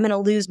I'm going to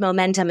lose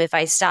momentum if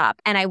I stop.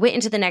 And I went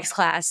into the next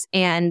class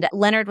and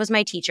Leonard was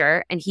my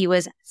teacher and he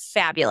was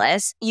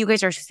fabulous. You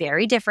guys are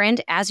very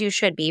different as you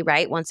should be,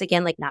 right? Once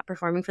again, like not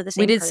performing for the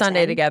same We did person.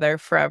 Sunday together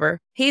forever.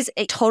 He's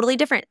totally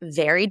different,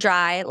 very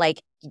dry,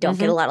 like you don't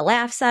get a lot of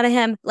laughs out of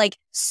him, like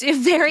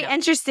very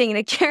interesting in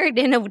a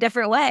character in a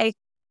different way.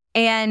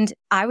 And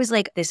I was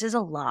like, this is a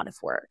lot of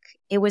work.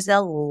 It was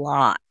a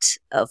lot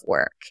of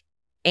work.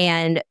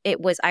 And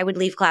I would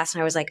leave class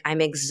and I was like,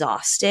 I'm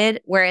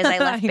exhausted. Whereas I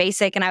left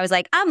Basic and I was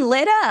like, I'm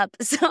lit up.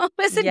 So it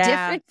was a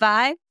different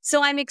vibe.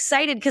 So I'm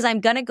excited because I'm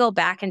going to go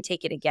back and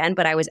take it again.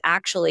 But I was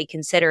actually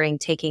considering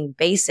taking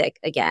Basic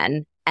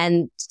again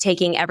and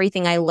taking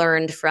everything I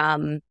learned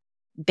from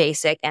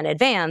Basic and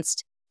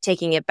Advanced,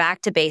 taking it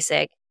back to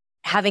Basic,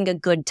 having a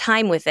good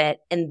time with it,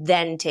 and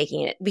then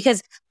taking it.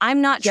 Because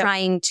I'm not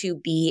trying to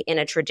be in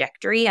a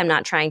trajectory. I'm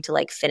not trying to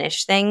like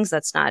finish things.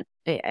 That's not,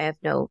 I have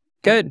no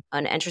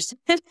uninterested.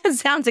 It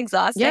sounds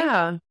exhausting.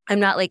 Yeah. I'm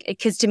not like,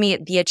 because to me,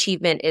 the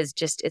achievement is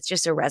it's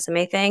just a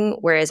resume thing.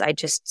 Whereas I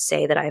just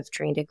say that I've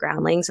trained at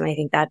Groundlings and I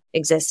think that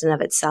exists in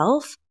of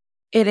itself.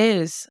 It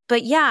is.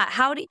 But yeah,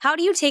 how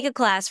do you take a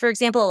class? For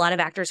example, a lot of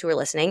actors who are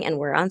listening, and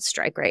we're on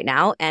strike right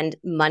now, and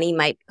money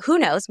who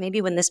knows, maybe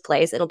when this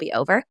plays, it'll be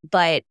over.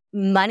 But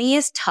money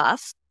is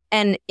tough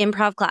and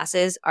improv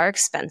classes are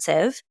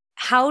expensive.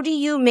 How do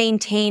you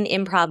maintain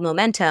improv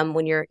momentum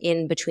when you're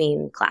in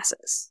between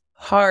classes?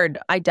 Hard.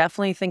 I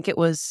definitely think it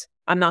was,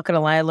 I'm not going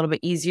to lie, a little bit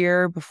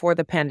easier before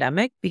the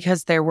pandemic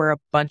because there were a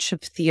bunch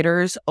of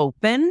theaters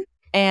open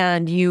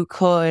and you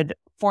could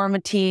form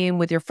a team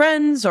with your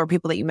friends or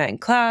people that you met in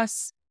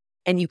class,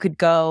 and you could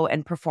go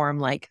and perform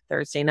like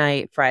Thursday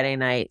night, Friday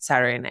night,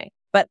 Saturday night.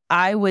 But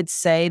I would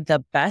say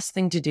the best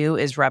thing to do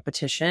is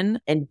repetition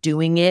and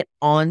doing it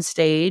on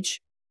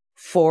stage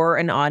for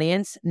an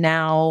audience.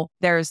 Now,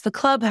 there's the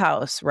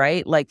clubhouse,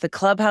 right? Like the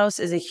clubhouse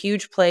is a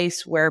huge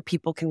place where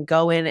people can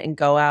go in and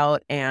go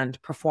out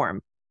and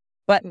perform.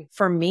 But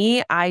for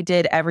me, I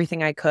did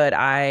everything I could.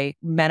 I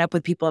met up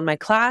with people in my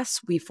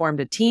class. We formed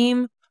a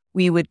team.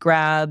 We would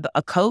grab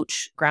a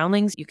coach.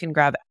 Groundlings, you can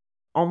grab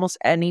almost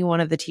any one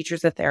of the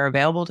teachers that they're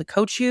available to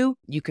coach you.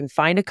 You can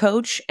find a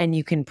coach and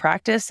you can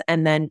practice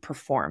and then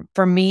perform.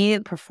 For me,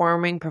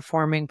 performing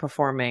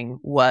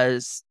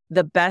was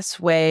the best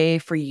way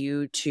for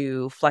you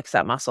to flex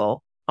that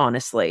muscle,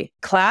 honestly.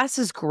 Class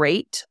is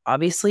great,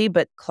 obviously,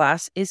 but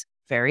class is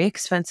very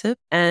expensive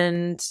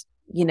and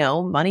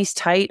money's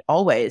tight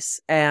always.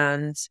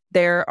 And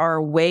there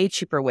are way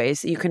cheaper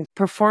ways that you can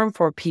perform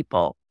for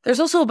people. There's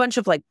also a bunch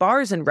of like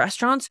bars and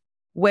restaurants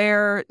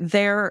where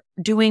they're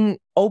doing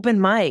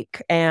open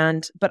mic.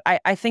 But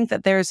I think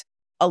that there's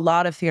a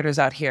lot of theaters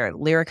out here,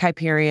 Lyric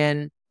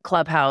Hyperion,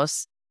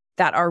 Clubhouse,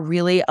 that are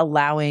really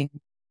allowing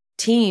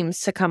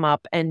teams to come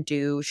up and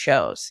do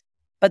shows.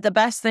 But the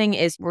best thing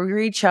is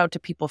reach out to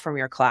people from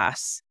your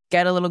class,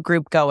 get a little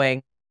group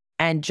going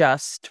and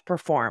just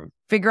perform.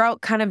 Figure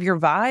out kind of your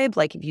vibe.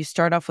 Like if you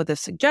start off with a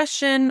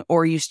suggestion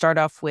or you start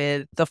off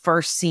with the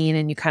first scene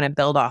and you kind of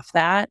build off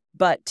that.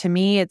 But to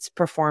me, it's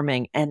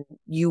performing, and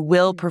you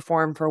will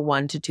perform for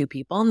 1 to 2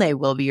 people and they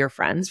will be your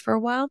friends for a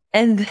while.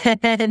 And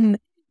then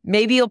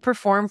maybe you'll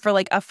perform for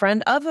like a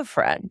friend of a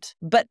friend.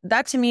 But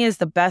that to me is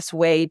the best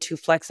way to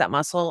flex that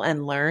muscle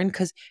and learn,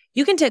 because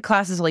you can take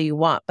classes all you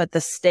want, but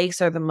the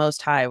stakes are the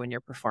most high when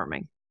you're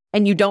performing.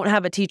 And you don't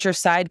have a teacher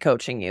side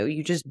coaching you.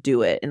 You just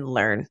do it and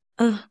learn.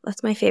 Oh,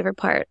 that's my favorite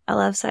part. I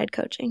love side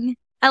coaching.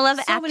 I love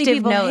so active many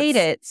people notes. hate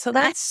it. So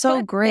that's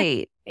so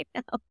great. I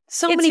know.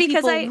 So many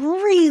people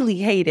really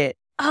hate it.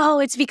 Oh,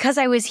 it's because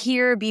I was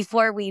here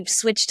before we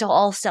switched to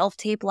all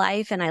self-tape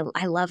life, and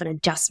I love an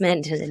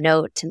adjustment to the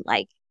note and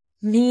like.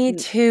 Me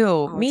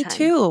too. Me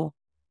too.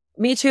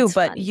 It's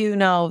but fun. you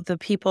know, the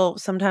people,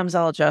 sometimes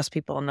I'll adjust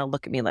people and they'll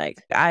look at me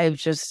like I've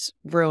just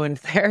ruined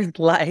their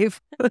life.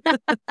 And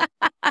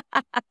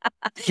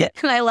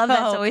I love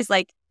that. It's always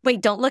like, wait,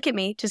 don't look at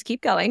me. Just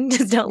keep going.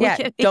 Just don't look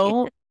at me.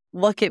 Don't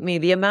look at me.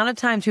 The amount of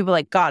times people are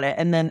like, got it.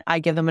 And then I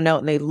give them a note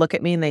and they look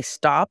at me and they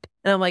stop.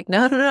 And I'm like,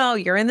 no,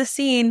 you're in the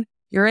scene.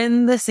 You're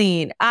in the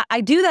scene.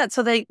 I do that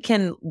so they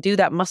can do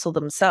that muscle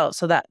themselves,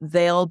 so that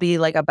they'll be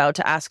like about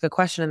to ask a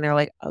question and they're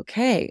like,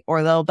 okay.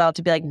 Or they'll about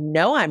to be like,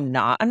 no, I'm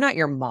not. I'm not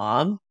your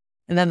mom.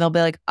 And then they'll be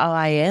like, oh,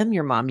 I am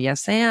your mom.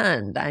 Yes,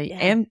 and I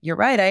am. You're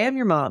right. I am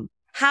your mom.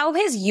 How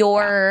has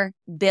your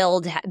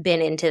build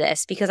been into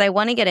this? Because I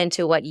want to get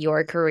into what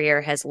your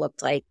career has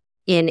looked like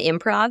in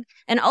improv.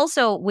 And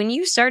also, when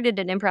you started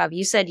in improv,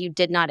 you said you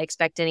did not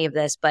expect any of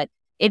this, but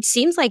it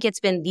seems like it's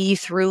been the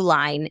through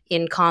line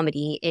in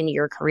comedy in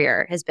your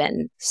career has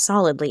been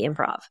solidly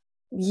improv.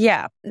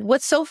 Yeah.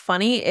 What's so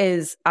funny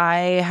is I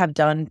have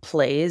done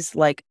plays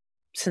like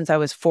since I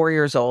was 4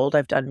 years old.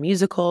 I've done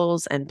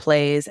musicals and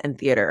plays and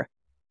theater.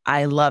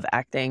 I love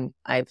acting.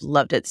 I've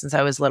loved it since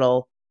I was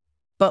little,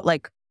 but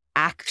like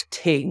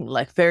acting,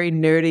 like very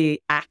nerdy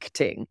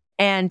acting.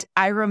 And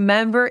I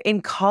remember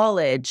in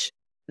college,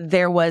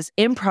 there was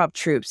improv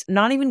troops.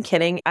 Not even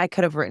kidding. I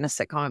could have written a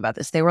sitcom about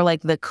this. They were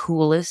like the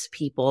coolest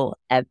people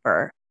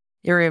ever.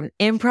 They were in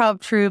improv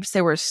troops.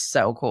 They were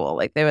so cool.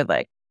 Like they would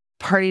like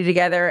party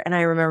together. And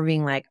I remember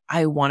being like,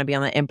 I want to be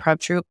on the improv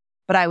troupe.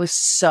 But I was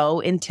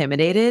so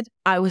intimidated.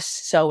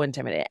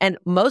 And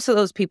most of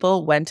those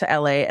people went to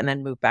LA and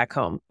then moved back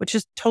home, which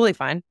is totally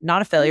fine.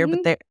 Not a failure,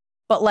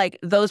 but like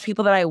those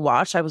people that I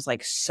watched, I was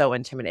like so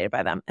intimidated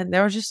by them. And they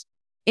were just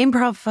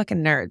improv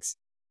fucking nerds.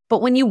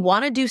 But when you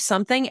want to do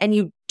something and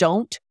you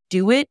don't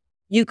do it,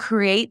 you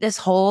create this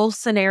whole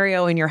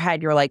scenario in your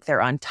head. You're like, they're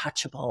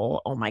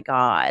untouchable. Oh my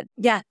God.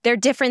 Yeah, they're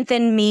different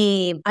than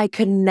me. I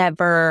could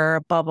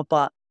never, blah, blah,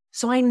 blah.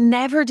 So I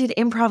never did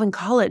improv in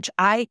college.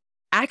 I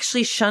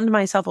actually shunned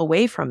myself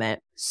away from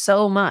it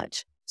so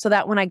much so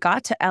that when I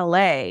got to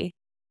LA,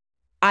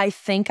 I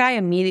think I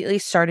immediately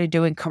started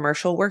doing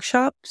commercial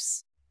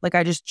workshops. Like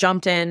I just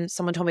jumped in.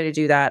 Someone told me to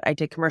do that. I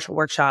did commercial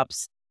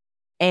workshops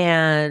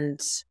and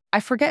I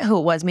forget who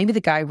it was. Maybe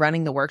the guy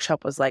running the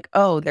workshop was like,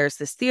 oh, there's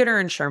this theater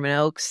in Sherman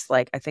Oaks.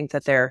 Like, I think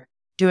that they're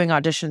doing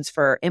auditions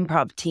for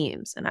improv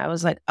teams. And I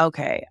was like,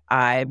 okay,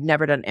 I've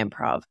never done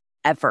improv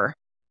ever.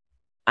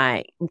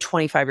 I'm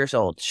 25 years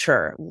old.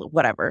 Sure,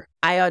 whatever.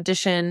 I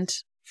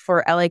auditioned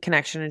for LA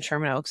Connection in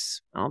Sherman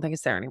Oaks. I don't think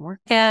it's there anymore.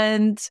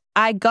 And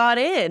I got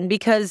in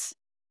because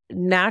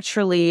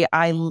naturally,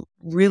 I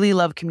really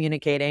love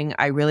communicating.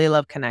 I really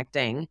love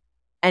connecting.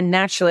 And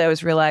naturally, I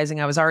was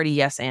realizing I was already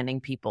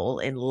yes-anding people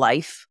in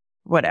life.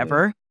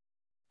 Whatever.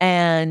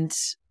 And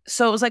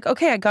so it was like,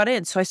 okay, I got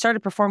in. So I started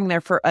performing there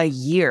for a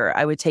year.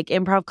 I would take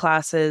improv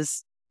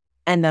classes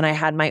and then I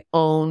had my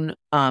own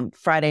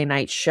Friday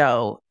night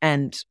show.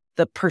 And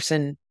the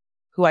person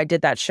who I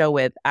did that show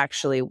with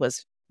actually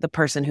was the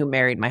person who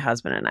married my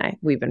husband and I.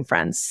 We've been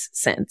friends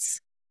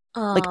since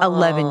like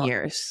 11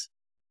 years.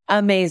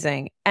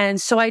 Amazing.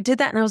 And so I did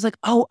that and I was like,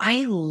 oh,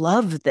 I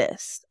love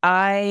this.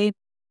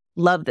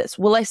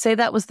 Will I say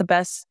that was the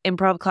best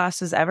improv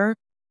classes ever?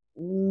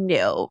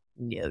 No,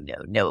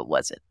 it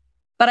wasn't.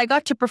 But I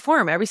got to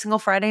perform every single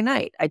Friday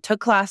night. I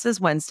took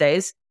classes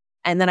Wednesdays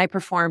and then I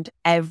performed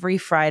every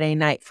Friday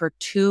night for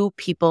 2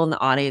 people in the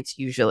audience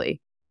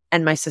usually,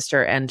 and my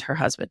sister and her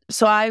husband.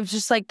 So I was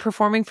just like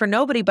performing for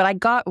nobody, but I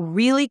got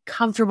really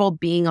comfortable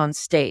being on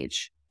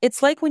stage.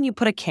 It's like when you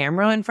put a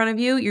camera in front of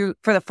you,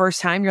 for the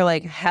first time, you're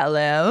like,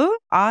 hello,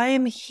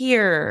 I'm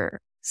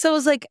here. So it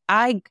was like,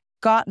 I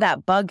got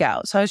that bug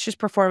out. So I was just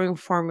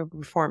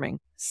performing.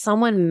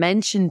 Someone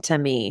mentioned to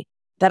me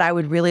that I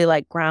would really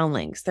like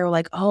Groundlings. They were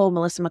like, oh,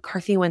 Melissa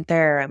McCarthy went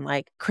there and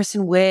like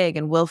Kristen Wiig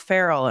and Will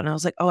Ferrell. And I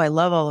was like, oh, I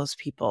love all those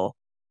people.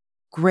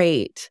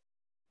 Great.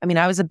 I mean,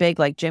 I was a big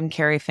like Jim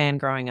Carrey fan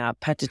growing up,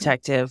 Pet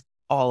Detective,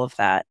 all of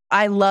that.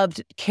 I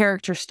loved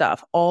character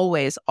stuff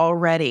always,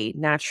 already,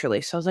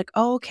 naturally. So I was like,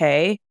 oh,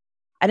 okay.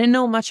 I didn't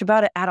know much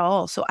about it at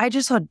all. So I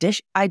just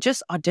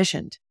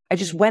auditioned. I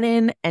just went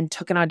in and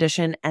took an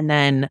audition. And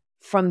then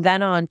from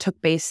then on,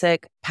 took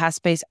basic,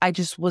 passed basic. I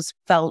just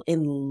fell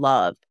in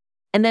love.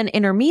 And then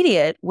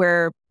intermediate,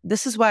 where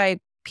this is why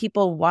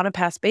people want to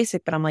pass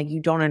basic, but I'm like, you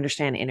don't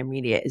understand.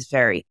 Intermediate is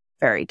very,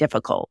 very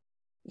difficult.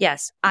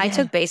 Yes. I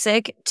took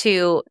basic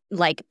to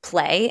like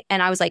play.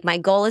 And I was like, my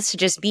goal is to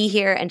just be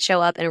here and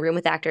show up in a room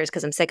with actors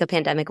because I'm sick of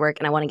pandemic work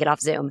and I want to get off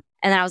Zoom.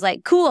 And then I was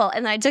like, cool.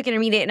 And then I took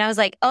intermediate and I was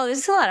like, oh, this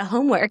is a lot of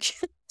homework.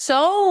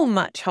 So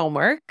much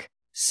homework.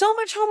 So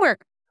much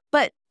homework.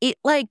 But it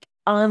like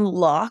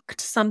unlocked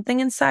something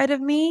inside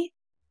of me.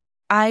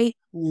 I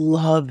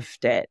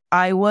loved it.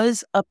 I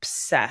was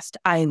obsessed.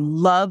 I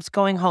loved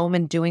going home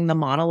and doing the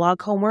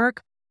monologue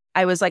homework.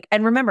 I was like,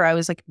 and remember, I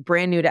was like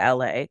brand new to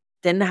LA,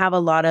 didn't have a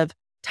lot of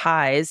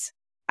ties.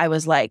 I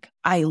was like,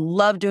 I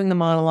loved doing the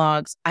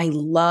monologues. I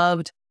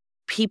loved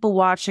people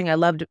watching. I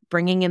loved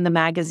bringing in the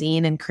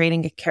magazine and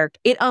creating a character.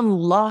 It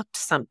unlocked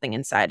something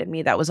inside of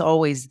me that was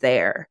always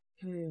there.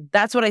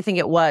 That's what I think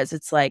it was.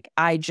 It's like,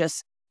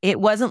 it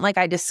wasn't like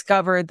I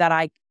discovered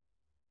that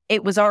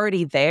it was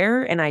already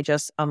there and I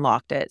just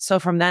unlocked it. So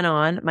from then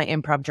on, my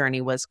improv journey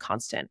was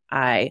constant.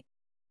 I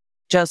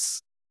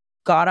just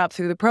got up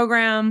through the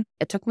program.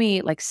 It took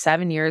me like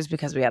 7 years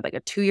because we had like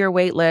a 2-year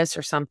wait list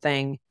or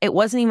something. It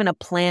wasn't even a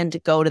plan to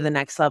go to the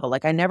next level.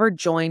 Like I never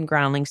joined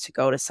Groundlings to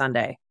go to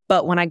Sunday.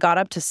 But when I got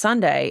up to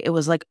Sunday, it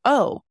was like,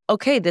 oh,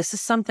 okay, this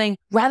is something,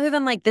 rather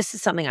than like, this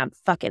is something I'm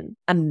fucking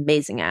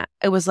amazing at.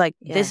 It was like,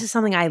 this is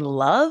something I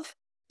love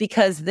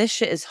because this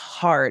shit is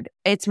hard.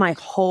 It's my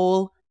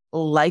whole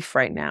life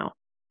right now.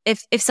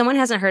 If someone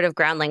hasn't heard of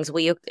Groundlings,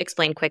 will you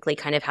explain quickly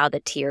kind of how the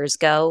tiers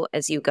go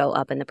as you go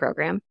up in the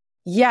program?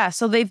 Yeah,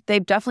 so they've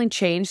definitely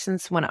changed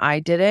since when I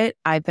did it.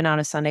 I've been on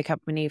a Sunday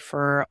company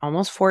for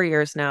almost 4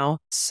 years now.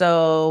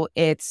 So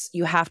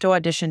you have to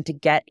audition to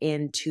get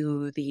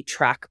into the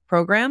track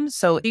program.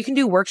 So you can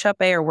do workshop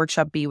A or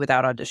workshop B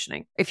without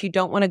auditioning. If you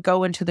don't want to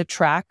go into the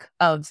track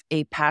of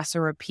a pass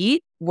or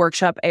repeat,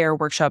 workshop A or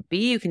workshop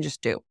B, you can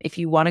just do. If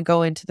you want to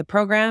go into the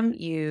program,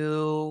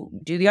 you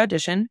do the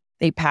audition,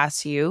 they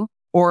pass you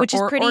or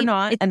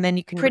not, and then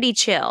you can pretty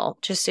chill,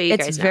 just so you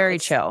guys know. It's very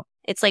chill.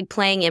 It's like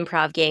playing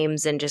improv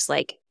games and just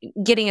like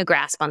getting a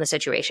grasp on the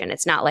situation.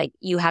 It's not like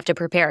you have to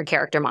prepare a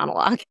character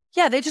monologue.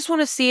 Yeah, they just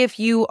want to see if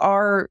you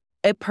are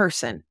a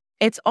person.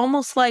 It's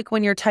almost like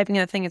when you're typing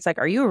in a thing, it's like,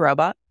 are you a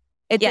robot?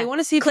 They want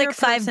to see if click you're a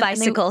 5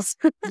 bicycles.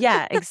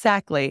 Yeah,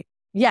 exactly.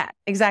 Yeah,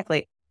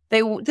 exactly.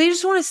 They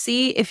just want to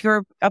see if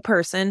you're a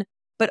person,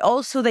 but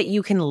also that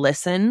you can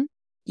listen,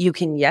 you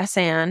can yes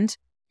and,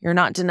 you're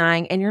not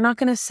denying, and you're not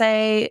going to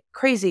say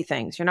crazy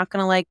things. You're not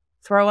going to like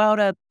throw out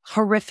a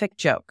horrific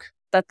joke.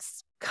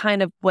 That's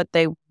kind of what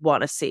they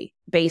want to see.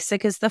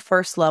 Basic is the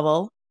first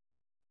level.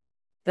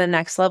 The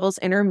next level is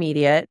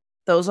intermediate.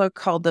 Those are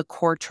called the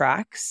core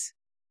tracks.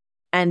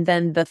 And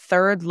then the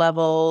third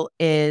level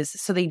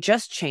so they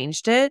just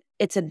changed it.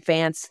 It's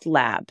advanced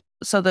lab.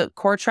 So the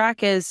core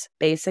track is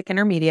basic,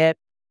 intermediate,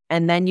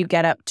 and then you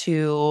get up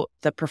to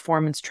the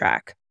performance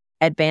track.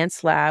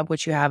 Advanced lab,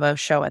 which you have a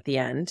show at the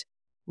end.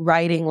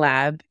 Writing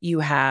lab, you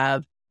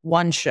have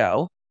one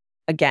show,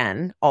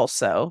 again,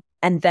 also.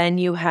 And then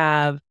you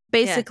have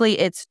basically,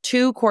 it's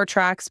 2 core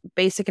tracks,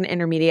 basic and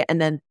intermediate,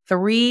 and then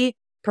 3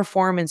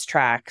 performance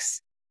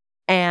tracks.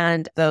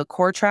 And the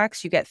core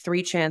tracks, you get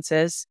 3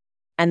 chances.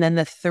 And then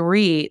the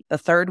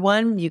third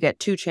one, you get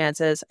 2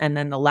 chances. And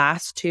then the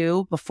last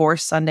 2 before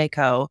Sunday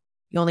Co,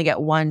 you only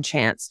get 1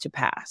 chance to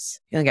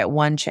pass. You only get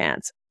 1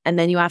 chance. And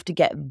then you have to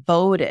get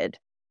voted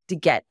to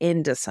get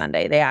into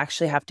Sunday. They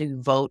actually have to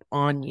vote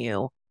on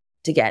you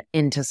to get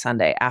into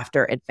Sunday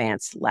after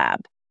advanced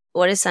lab.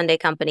 What is Sunday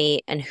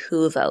Company and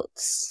who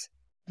votes?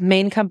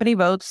 Main company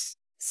votes.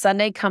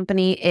 Sunday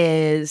Company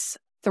is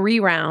 3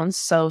 rounds.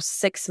 So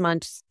 6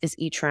 months is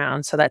each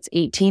round. So that's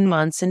 18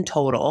 months in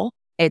total.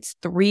 It's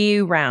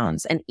 3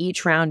 rounds and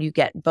each round you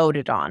get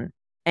voted on.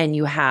 And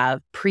you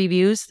have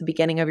previews, the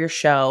beginning of your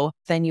show.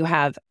 Then you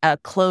have a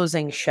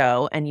closing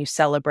show and you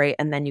celebrate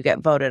and then you get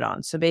voted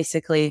on. So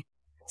basically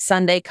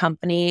Sunday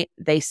Company,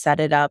 they set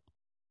it up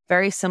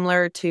very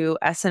similar to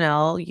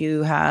SNL.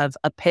 You have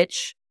a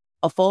pitch,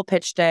 a full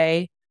pitch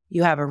day.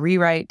 You have a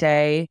rewrite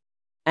day.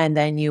 And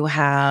then you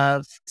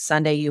have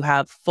Sunday, you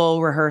have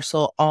full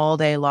rehearsal all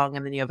day long.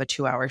 And then you have a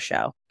 2-hour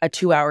show, a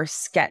 2-hour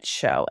sketch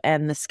show.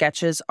 And the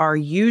sketches are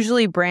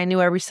usually brand new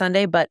every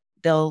Sunday, but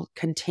they'll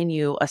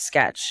continue a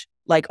sketch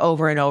like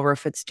over and over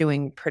if it's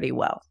doing pretty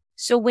well.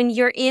 So when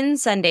you're in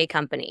Sunday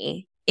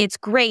Company, it's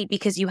great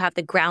because you have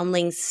the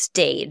Groundlings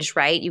stage,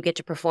 right? You get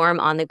to perform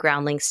on the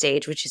Groundlings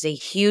stage, which is a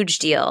huge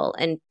deal.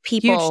 And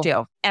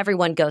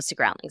everyone goes to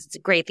Groundlings. It's a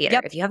great theater.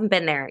 Yep. If you haven't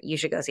been there, you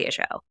should go see a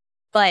show.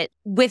 But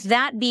with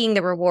that being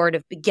the reward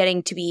of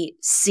getting to be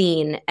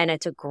seen, and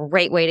it's a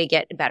great way to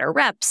get better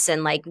reps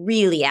and like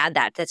really add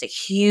that's a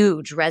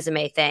huge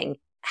resume thing.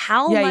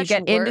 You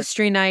get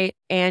industry night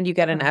and you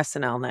get an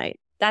SNL night.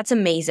 That's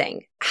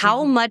amazing.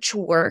 How much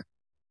work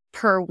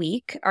per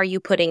week are you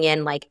putting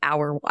in like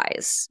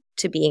hour-wise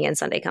to being in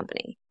Sunday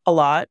Company? A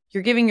lot.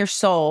 You're giving your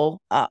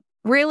soul up.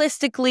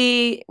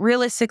 realistically,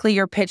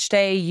 your pitch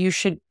day, you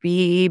should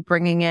be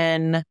bringing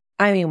in,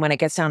 I mean, when it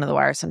gets down to the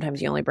wire,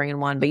 sometimes you only bring in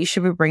one, but you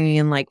should be bringing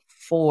in like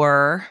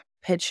 4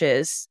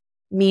 pitches,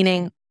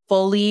 meaning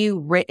fully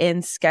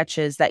written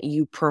sketches that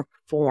you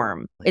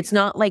perform. It's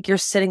not like you're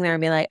sitting there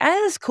and being like, I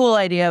had this cool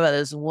idea about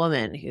this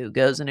woman who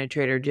goes into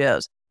Trader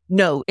Joe's.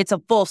 No, it's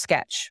a full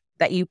sketch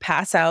that you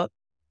pass out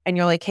and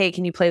you're like, hey,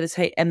 can you play this?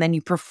 And then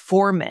you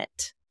perform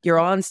it. You're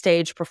on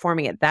stage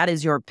performing it. That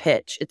is your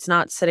pitch. It's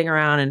not sitting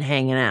around and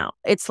hanging out.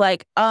 It's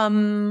like,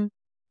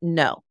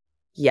 no,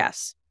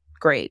 yes,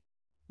 great.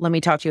 Let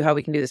me talk to you how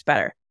we can do this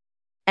better.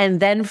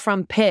 And then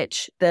from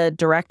pitch, the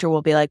director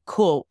will be like,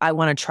 cool, I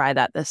want to try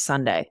that this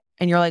Sunday.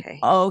 And you're like,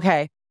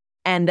 okay.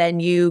 And then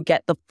you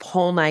get the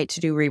whole night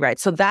to do rewrites.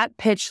 So that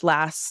pitch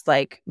lasts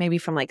like maybe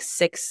from like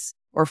 6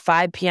 or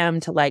 5 p.m.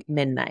 to like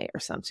midnight or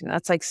something.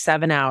 That's like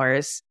 7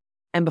 hours.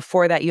 And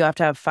before that, you have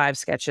to have 5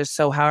 sketches.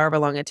 So however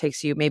long it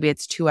takes you, maybe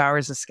it's 2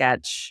 hours a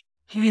sketch.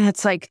 I mean,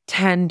 it's like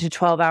 10 to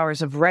 12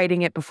 hours of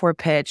writing it before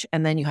pitch.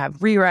 And then you have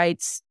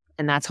rewrites.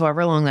 And that's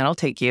however long that'll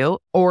take you.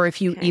 Or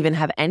if you even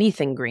have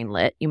anything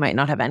greenlit, you might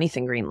not have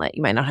anything greenlit.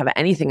 You might not have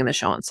anything in the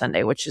show on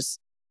Sunday, which is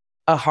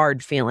a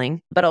hard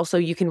feeling. But also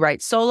you can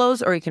write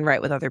solos or you can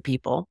write with other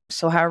people.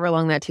 So however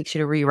long that takes you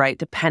to rewrite,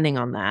 depending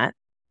on that.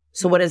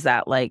 So what is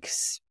that, like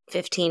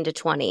 15 to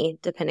 20,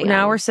 depending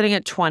now we're sitting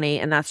at 20,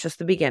 and that's just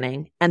the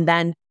beginning. And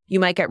then you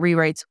might get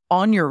rewrites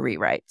on your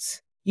rewrites.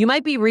 You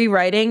might be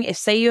rewriting, if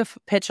say you have a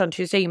pitch on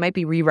Tuesday, you might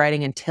be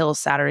rewriting until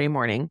Saturday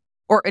morning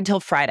or until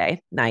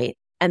Friday night.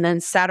 And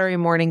then Saturday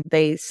morning,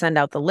 they send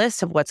out the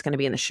list of what's going to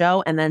be in the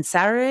show. And then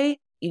Saturday,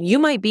 you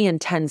might be in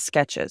 10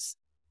 sketches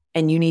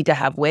and you need to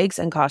have wigs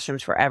and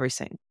costumes for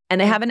everything. And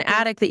they have an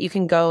attic that you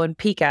can go and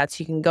peek at. So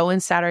you can go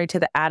in Saturday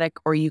to the attic,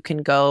 or you can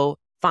go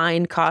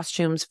find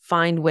costumes,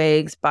 find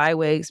wigs, buy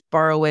wigs,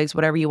 borrow wigs,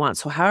 whatever you want.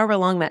 So however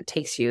long that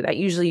takes you, that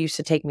usually used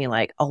to take me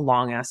like a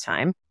long ass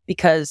time,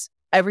 because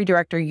every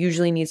director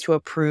usually needs to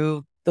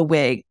approve the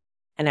wig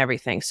and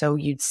everything. So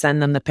you'd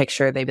send them the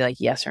picture. They'd be like,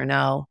 yes or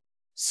no.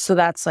 So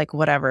that's like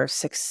whatever,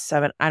 6,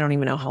 7, I don't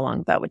even know how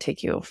long that would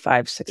take you,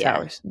 5, 6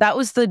 hours. That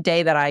was the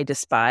day that I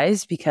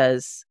despised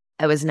because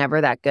I was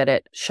never that good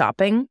at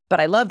shopping, but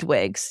I loved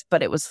wigs.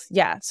 But it was,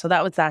 so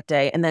that was that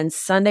day. And then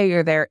Sunday,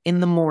 you're there in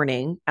the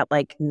morning at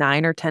like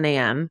 9 or 10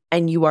 a.m.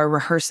 and you are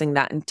rehearsing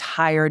that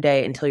entire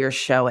day until your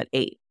show at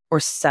 8 or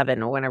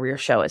 7 or whenever your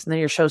show is. And then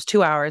your show's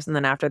 2 hours. And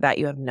then after that,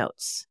 you have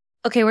notes.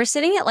 Okay, we're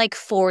sitting at like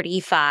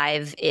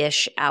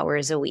 45-ish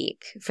hours a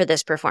week for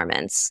this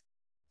performance.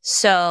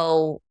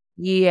 So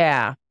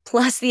yeah.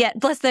 Plus the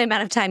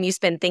amount of time you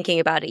spend thinking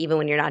about it, even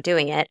when you're not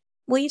doing it.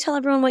 Will you tell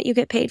everyone what you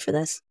get paid for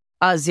this?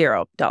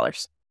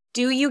 $0.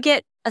 Do you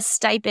get a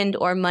stipend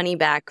or money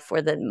back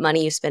for the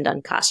money you spend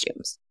on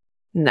costumes?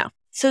 No.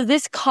 So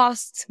this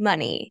costs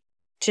money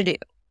to do.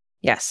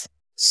 Yes.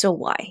 So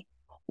why?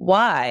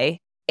 Why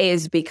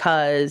is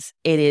because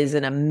it is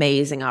an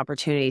amazing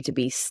opportunity to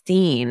be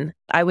seen.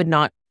 I would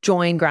not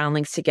join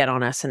Groundlings to get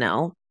on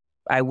SNL.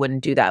 I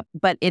wouldn't do that.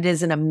 But it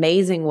is an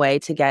amazing way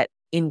to get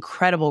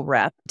incredible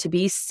rep, to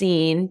be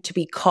seen, to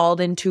be called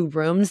into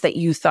rooms that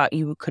you thought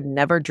you could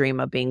never dream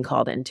of being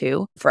called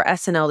into, for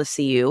SNL to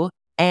see you.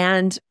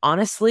 And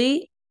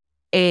honestly,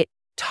 it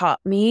taught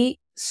me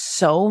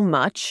so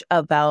much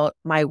about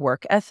my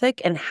work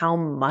ethic and how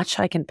much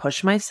I can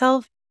push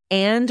myself.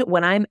 And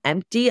when I'm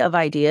empty of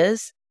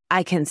ideas,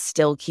 I can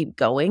still keep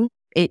going.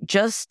 It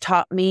just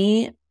taught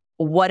me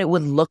what it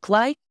would look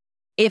like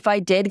if I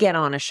did get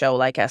on a show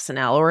like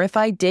SNL, or if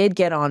I did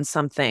get on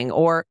something,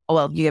 or,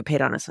 well, you get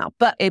paid on SNL,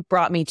 but it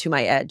brought me to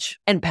my edge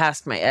and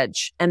past my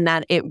edge, and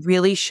that it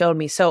really showed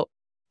me. So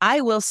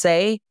I will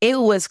say it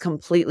was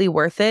completely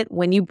worth it.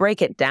 When you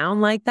break it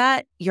down like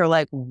that, you're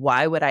like,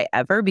 why would I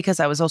ever? Because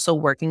I was also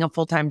working a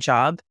full-time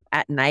job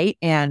at night,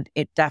 and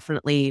it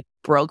definitely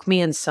broke me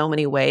in so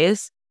many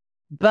ways.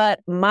 But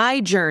my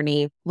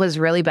journey was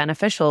really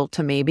beneficial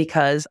to me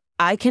because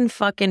I can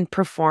fucking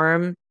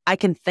perform. I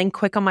can think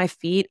quick on my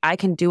feet. I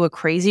can do a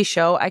crazy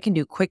show. I can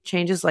do quick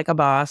changes like a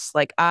boss.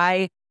 Like,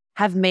 I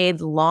have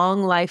made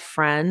long life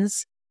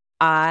friends.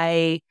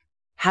 I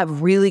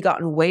have really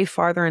gotten way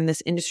farther in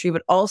this industry,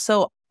 but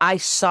also I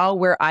saw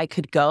where I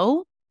could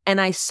go,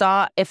 and I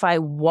saw if I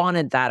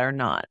wanted that or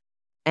not.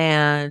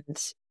 And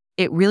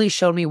it really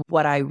showed me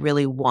what I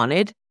really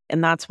wanted.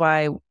 And that's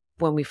why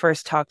when we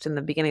first talked in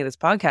the beginning of this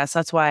podcast,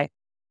 that's why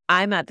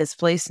I'm at this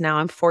place now.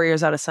 I'm 4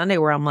 years out of Sunday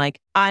where I'm like,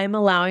 I'm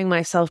allowing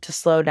myself to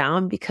slow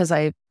down because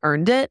I've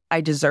earned it. I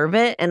deserve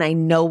it. And I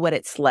know what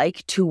it's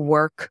like to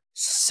work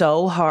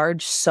so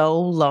hard, so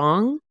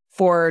long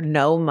for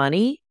no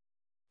money.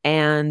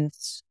 And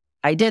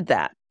I did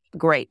that.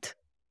 Great.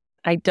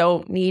 I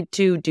don't need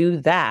to do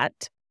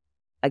that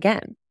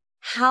again.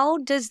 How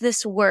does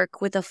this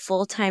work with a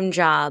full-time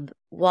job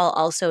while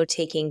also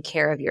taking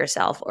care of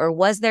yourself? Or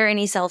was there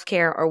any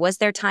self-care, or was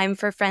there time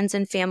for friends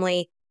and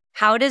family?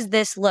 How does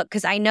this look?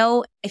 Because I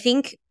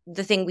think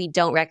the thing we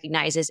don't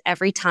recognize is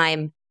every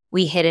time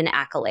we hit an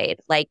accolade,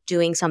 like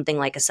doing something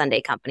like a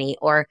Sunday Company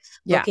or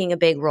booking a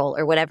big role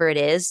or whatever it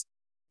is,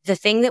 the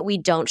thing that we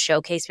don't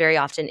showcase very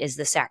often is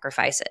the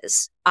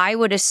sacrifices. I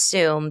would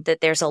assume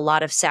that there's a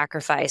lot of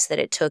sacrifice that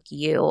it took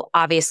you,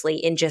 obviously,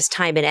 in just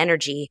time and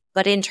energy.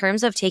 But in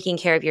terms of taking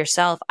care of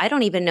yourself, I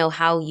don't even know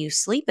how you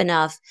sleep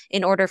enough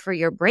in order for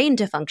your brain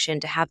to function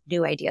to have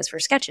new ideas for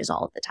sketches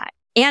all of the time.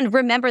 And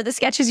remember the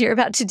sketches you're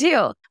about to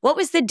do. What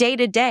was the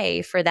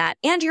day-to-day for that?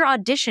 And you're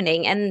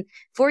auditioning. And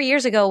 4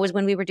 years ago was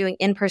when we were doing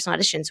in-person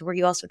auditions. Were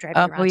you also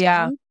driving around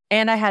town?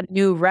 And I had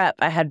new rep.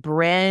 I had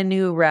brand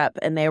new rep,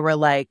 and they were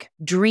like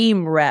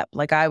dream rep.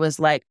 Like I was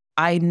like,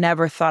 I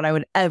never thought I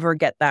would ever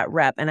get that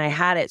rep. And I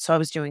had it. So I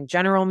was doing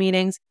general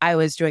meetings. I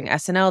was doing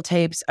SNL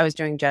tapes. I was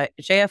doing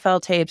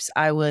JFL tapes.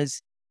 I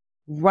was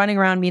running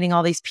around meeting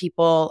all these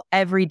people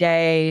every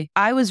day.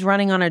 I was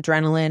running on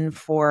adrenaline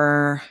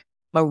for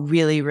a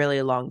really,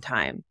 really long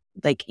time,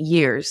 like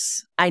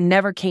years. I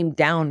never came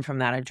down from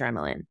that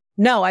adrenaline.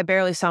 No, I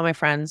barely saw my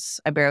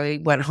friends. I barely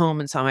went home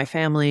and saw my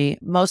family.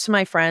 Most of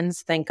my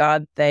friends, thank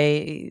God,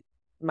 my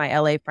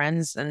LA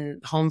friends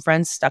and home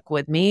friends stuck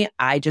with me.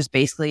 I just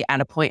basically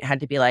at a point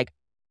had to be like,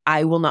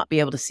 I will not be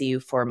able to see you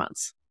for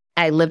months.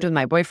 I lived with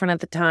my boyfriend at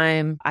the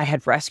time. I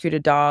had rescued a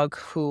dog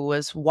who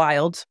was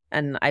wild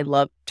and I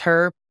loved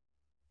her.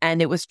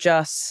 And it was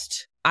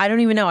just, I don't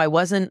even know. I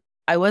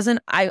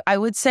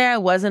would say I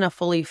wasn't a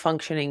fully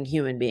functioning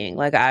human being.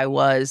 Like I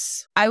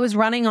was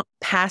running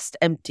past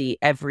empty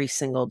every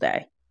single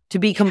day. To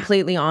be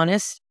completely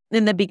honest,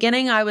 in the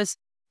beginning,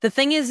 the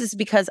thing is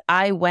because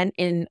I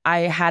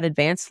had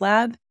advanced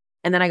lab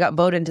and then I got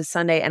voted into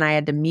Sunday and I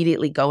had to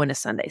immediately go into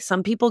Sunday.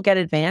 Some people get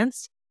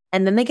advanced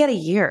and then they get a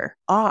year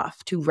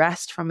off to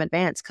rest from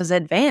advanced because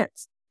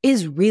advanced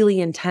is really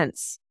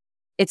intense.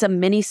 It's a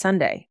mini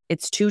Sunday.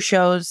 It's 2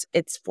 shows.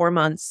 It's 4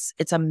 months.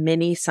 It's a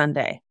mini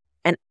Sunday.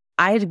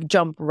 I had to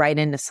jump right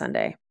into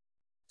Sunday.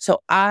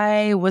 So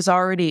I was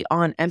already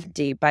on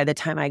empty by the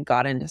time I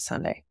got into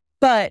Sunday.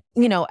 But,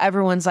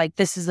 everyone's like,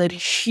 this is a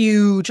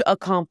huge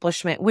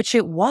accomplishment, which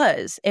it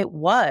was. It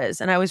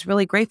was. And I was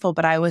really grateful,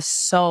 but I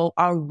was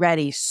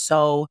already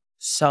so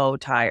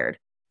tired.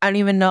 I don't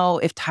even know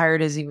if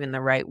tired is even the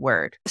right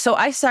word. So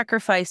I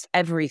sacrificed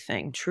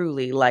everything,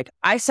 truly. Like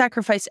I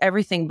sacrificed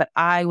everything, but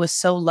I was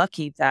so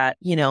lucky that,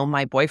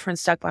 my boyfriend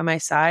stuck by my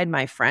side,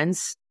 my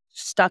friends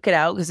stuck it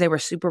out because they were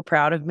super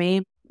proud of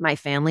me. My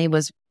family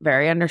was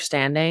very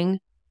understanding.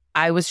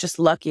 I was just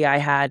lucky I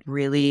had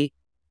really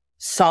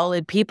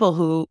solid people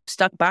who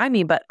stuck by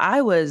me, but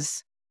I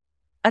was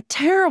a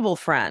terrible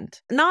friend,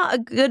 not a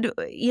good,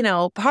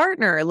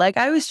 partner. Like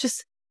I was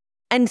just,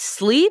 and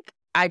sleep,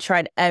 I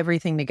tried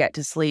everything to get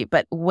to sleep.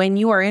 But when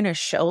you are in a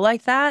show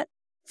like that,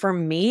 for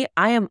me,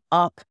 I am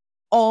up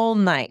all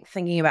night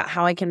thinking about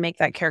how I can make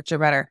that character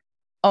better.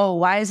 Oh,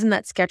 why isn't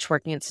that sketch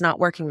working? It's not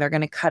working. They're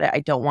going to cut it. I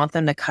don't want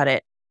them to cut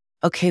it.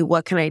 Okay,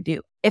 what can I do?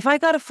 If I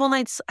got a full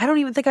night's, I don't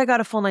even think I got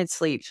a full night's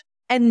sleep.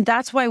 And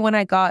that's why when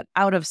I got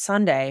out of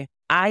Sunday,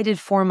 I did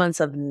 4 months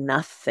of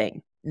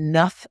nothing.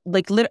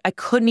 Like literally, I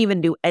couldn't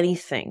even do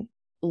anything.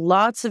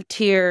 Lots of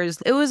tears.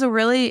 It was a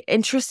really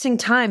interesting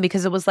time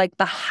because it was like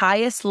the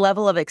highest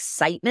level of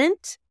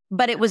excitement,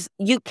 but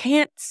you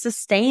can't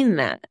sustain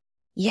that.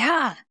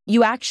 Yeah.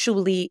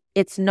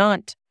 It's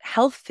not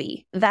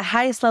healthy. The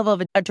highest level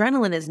of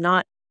adrenaline is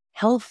not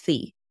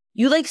healthy.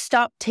 You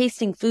stop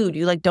tasting food.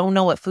 You don't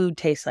know what food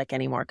tastes like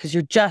anymore because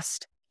you're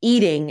just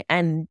eating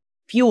and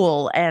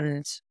fuel.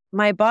 And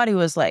my body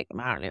was like,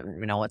 I don't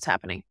even know what's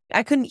happening.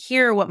 I couldn't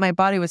hear what my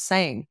body was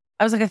saying.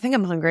 I was like, I think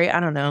I'm hungry. I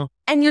don't know.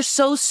 And you're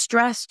so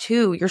stressed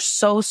too. You're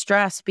so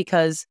stressed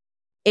because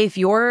if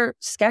your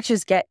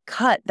sketches get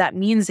cut, that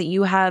means that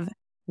you have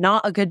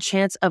not a good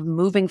chance of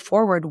moving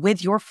forward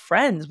with your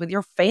friends, with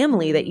your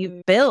family that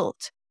you've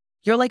built.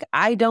 You're like,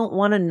 I don't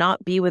want to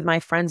not be with my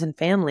friends and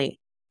family.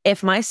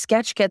 If my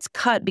sketch gets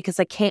cut because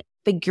I can't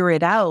figure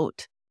it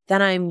out,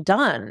 then I'm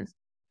done.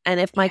 And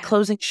if my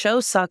closing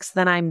show sucks,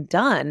 then I'm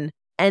done.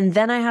 And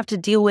then I have to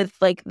deal with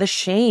the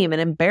shame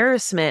and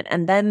embarrassment.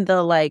 And then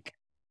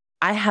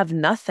I have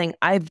nothing.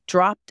 I've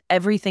dropped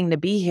everything to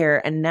be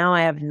here and now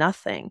I have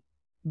nothing.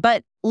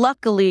 But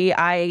luckily,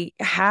 I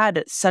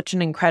had such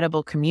an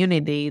incredible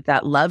community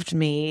that loved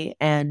me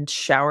and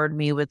showered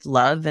me with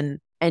love and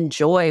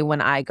joy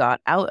when I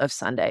got out of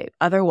Sunday.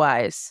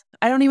 Otherwise,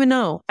 I don't even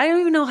know. I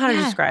don't even know how to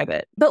describe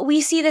it. But we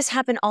see this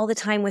happen all the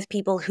time with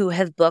people who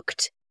have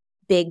booked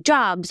big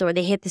jobs or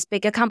they hit this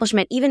big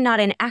accomplishment, even not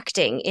in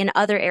acting, in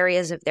other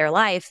areas of their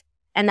life.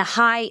 And the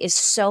high is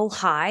so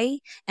high.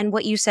 And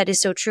what you said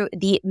is so true.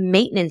 The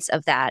maintenance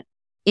of that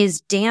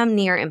is damn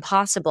near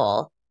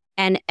impossible.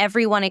 And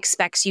everyone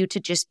expects you to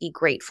just be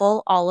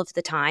grateful all of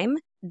the time.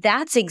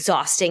 That's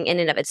exhausting in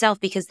and of itself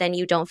because then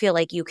you don't feel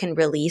like you can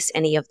release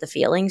any of the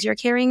feelings you're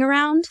carrying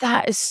around.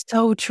 That is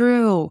so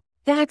true.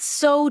 That's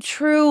so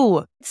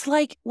true. It's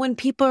like when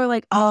people are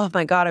like, oh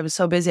my God, I was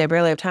so busy. I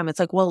barely have time. It's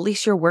like, well, at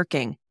least you're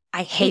working.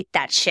 I hate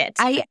that shit.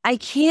 I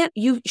can't,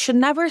 you should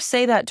never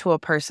say that to a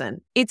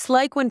person. It's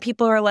like when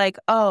people are like,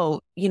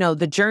 oh,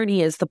 the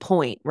journey is the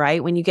point,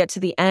 right? When you get to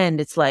the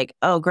end, it's like,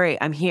 oh, great,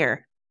 I'm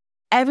here.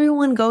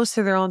 Everyone goes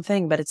through their own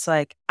thing, but it's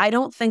like, I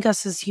don't think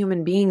us as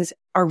human beings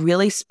are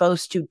really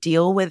supposed to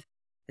deal with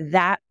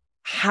that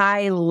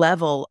high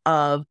level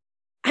of,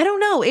 I don't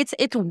know,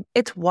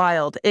 it's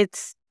wild.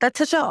 It's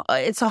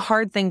a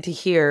hard thing to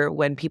hear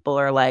when people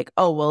are like,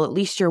 oh, well, at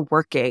least you're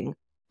working.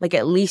 Like,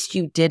 at least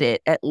you did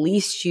it. At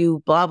least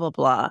you blah, blah,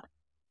 blah.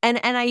 And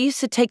I used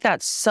to take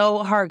that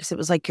so hard because it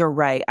was like, you're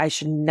right. I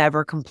should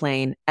never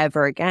complain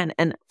ever again.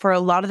 And for a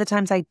lot of the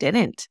times I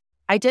didn't.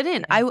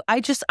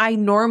 I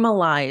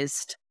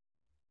normalized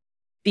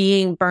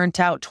being burnt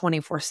out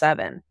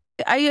 24/7.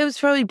 I was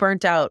probably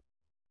burnt out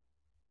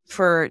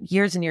for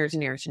years and years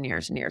and years and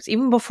years and years,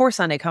 even before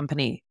Sunday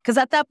Company. Because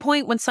at that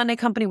point, when Sunday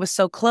Company was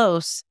so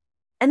close,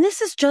 and this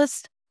is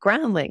just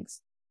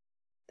Groundlings.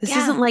 This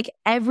isn't like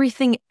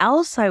everything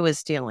else I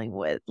was dealing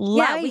with.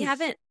 Yeah, we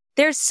haven't.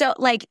 There's so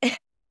like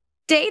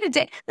day to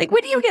day. Like,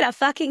 when do you get a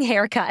fucking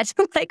haircut?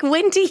 Like,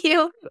 when do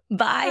you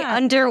buy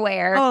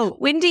underwear? Oh,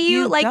 when do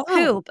you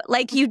poop?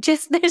 Like,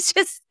 there's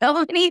just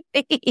so many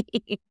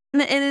things.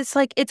 And it's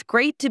like, it's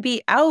great to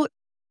be out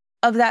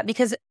of that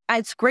because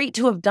it's great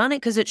to have done it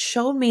because it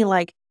showed me,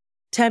 like,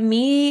 to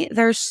me,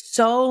 there's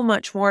so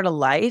much more to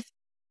life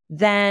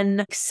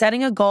than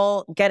setting a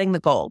goal, getting the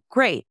goal.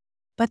 Great.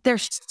 But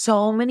there's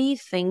so many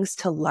things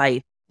to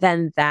life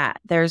than that.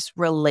 There's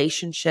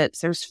relationships,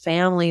 there's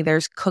family,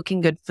 there's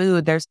cooking good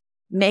food, there's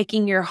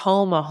making your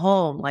home a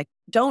home. Like,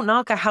 don't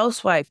knock a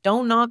housewife,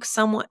 don't knock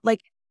someone.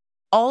 Like,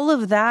 all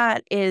of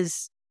that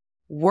is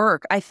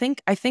work. I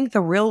think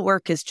the real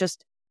work is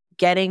just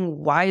getting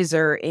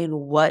wiser in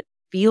what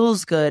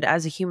feels good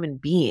as a human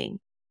being.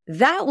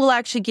 That will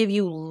actually give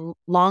you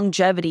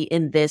longevity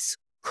in this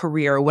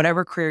career,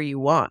 whatever career you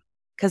want.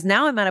 Because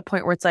now I'm at a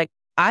point where it's like,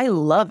 I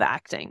love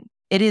acting.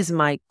 It is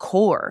my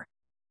core.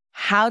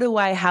 How do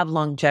I have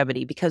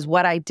longevity? Because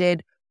what I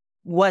did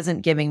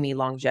wasn't giving me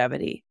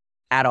longevity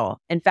at all.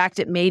 In fact,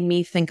 it made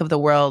me think of the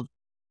world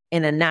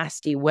in a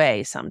nasty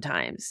way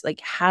sometimes.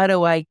 Like, how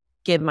do I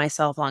give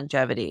myself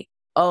longevity?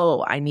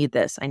 Oh, I need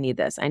this. I need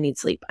this. I need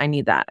sleep. I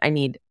need that. I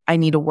need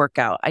a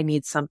workout. I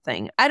need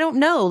something. I don't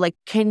know. Like,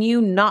 can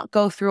you not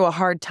go through a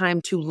hard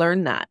time to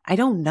learn that? I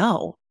don't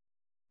know.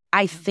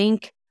 I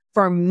think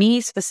for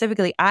me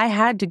specifically, I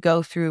had to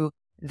go through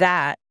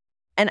that.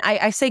 And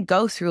I say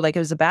go through like it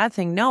was a bad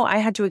thing. No, I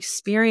had to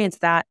experience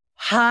that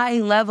high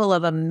level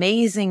of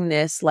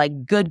amazingness,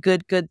 like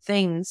good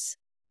things,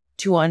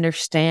 to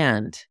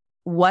understand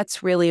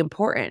what's really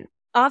important.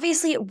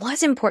 Obviously, it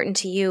was important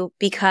to you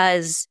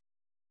because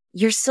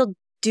you're still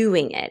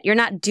doing it. You're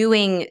not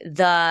doing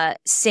the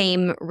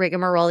same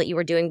rigmarole that you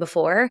were doing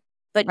before,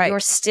 but you're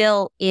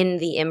still in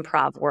the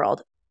improv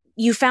world.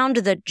 You found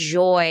the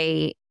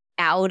joy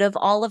out of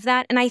all of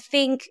that. And I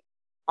think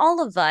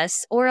all of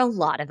us, or a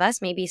lot of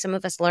us, maybe some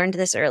of us learned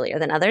this earlier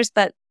than others,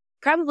 but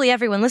probably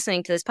everyone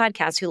listening to this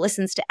podcast who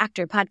listens to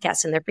actor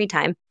podcasts in their free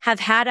time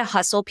have had a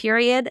hustle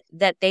period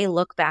that they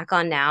look back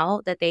on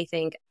now that they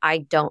think, I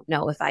don't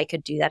know if I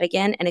could do that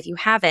again. And if you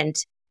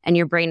haven't, and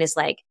your brain is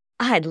like,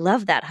 I'd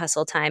love that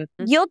hustle time.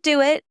 You'll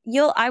do it.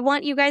 I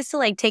want you guys to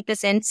like take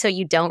this in so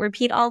you don't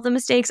repeat all the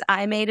mistakes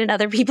I made and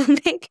other people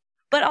make,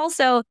 but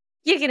also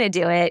you're going to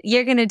do it.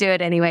 You're going to do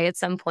it anyway at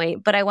some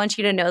point. But I want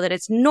you to know that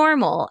it's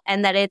normal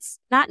and that it's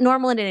not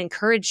normal in an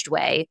encouraged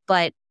way,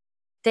 but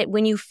that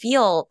when you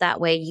feel that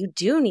way, you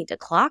do need to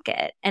clock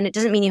it. And it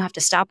doesn't mean you have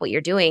to stop what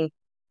you're doing.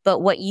 But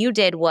what you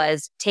did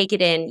was take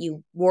it in,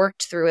 you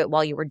worked through it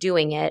while you were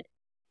doing it.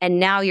 And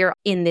now you're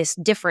in this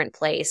different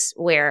place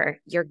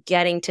where you're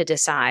getting to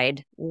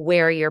decide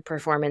where your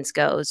performance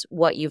goes,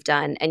 what you've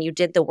done, and you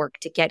did the work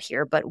to get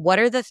here. But what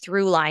are the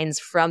through lines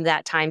from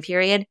that time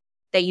period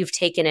that you've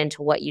taken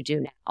into what you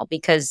do now?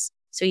 Because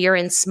so you're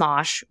in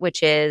SMOSH,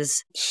 which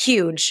is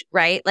huge,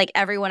 right? Like,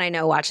 everyone I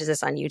know watches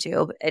this on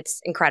YouTube.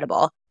 It's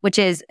incredible, which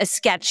is a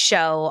sketch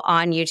show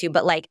on YouTube.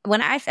 But like,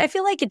 when I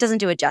feel like it doesn't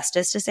do it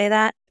justice to say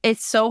that.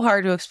 It's so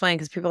hard to explain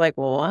because people are like,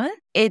 well, what?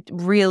 It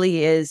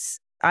really is.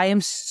 I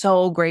am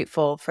so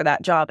grateful for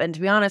that job. And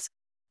to be honest,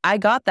 I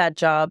got that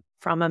job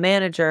from a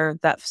manager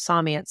that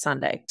saw me at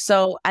Sunday.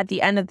 So at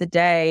the end of the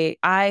day,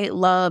 I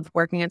love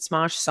working at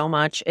SMOSH so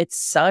much. It's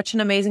such an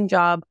amazing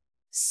job,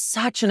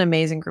 such an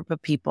amazing group of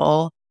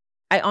people.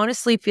 I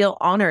honestly feel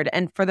honored.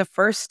 And for the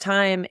first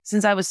time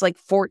since I was like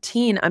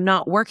 14, I'm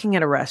not working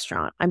at a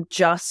restaurant. I'm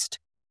just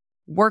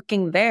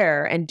working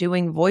there and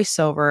doing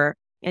voiceover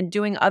and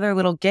doing other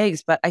little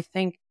gigs. But I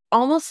think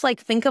almost like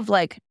think of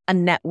like a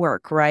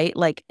network, right?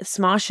 Like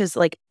SMOSH is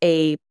like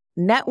a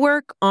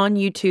network on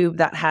YouTube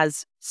that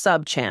has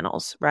sub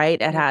channels,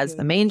 right? It has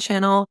the main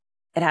channel.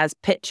 It has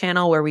Pit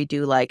channel where we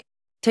do like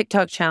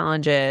TikTok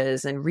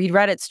challenges and read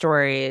Reddit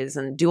stories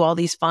and do all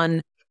these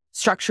fun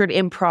structured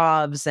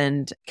improvs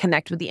and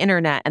connect with the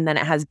internet. And then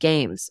it has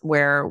games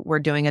where we're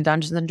doing a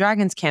Dungeons and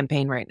Dragons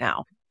campaign right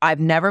now.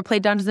 I've never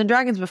played Dungeons and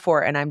Dragons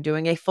before, and I'm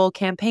doing a full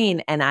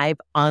campaign, and I've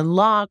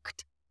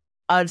unlocked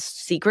a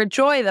secret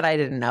joy that I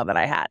didn't know that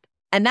I had.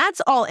 And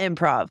that's all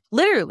improv,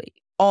 literally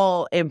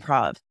all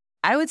improv.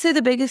 I would say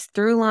the biggest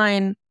through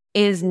line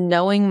is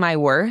knowing my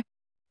worth,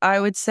 I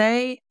would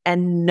say,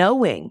 and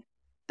knowing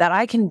that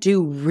I can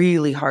do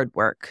really hard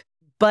work.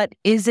 But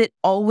is it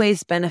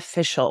always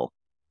beneficial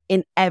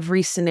in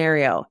every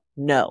scenario?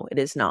 No, it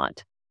is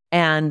not.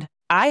 And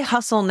I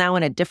hustle now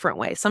in a different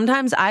way.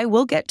 Sometimes I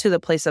will get to the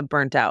place of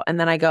burnt out and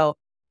then I go,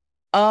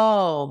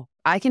 oh,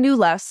 I can do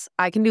less.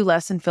 I can do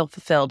less and feel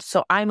fulfilled.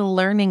 So I'm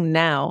learning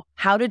now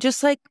how to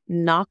just like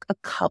knock a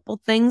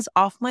couple things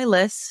off my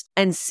list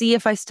and see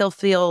if I still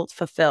feel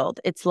fulfilled.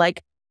 It's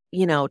like,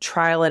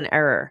 trial and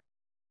error.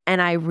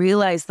 And I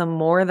realize the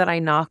more that I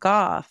knock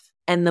off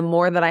and the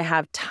more that I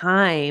have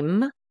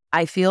time,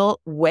 I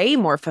feel way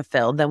more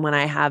fulfilled than when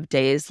I have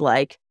days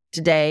like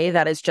today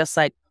that is just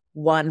like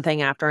one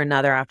thing after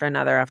another, after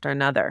another, after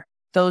another.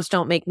 Those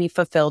don't make me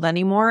fulfilled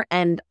anymore.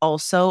 And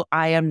also,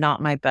 I am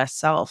not my best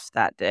self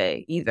that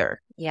day either.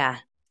 Yeah.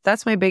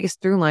 That's my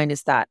biggest through line,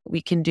 is that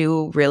we can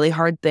do really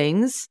hard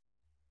things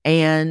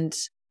and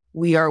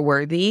we are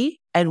worthy,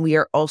 and we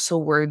are also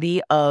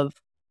worthy of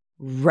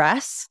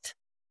rest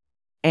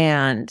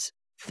and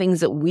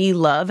things that we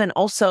love. And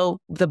also,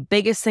 the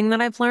biggest thing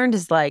that I've learned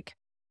is like,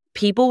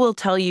 people will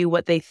tell you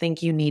what they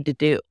think you need to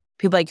do.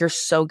 People are like, you're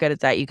so good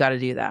at that. You got to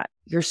do that.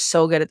 You're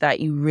so good at that.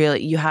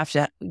 You have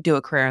to do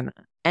a career in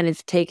that. And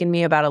it's taken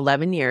me about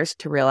 11 years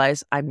to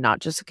realize I'm not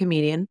just a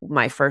comedian.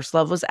 My first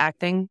love was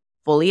acting,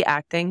 fully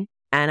acting.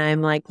 And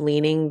I'm like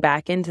leaning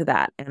back into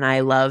that. And I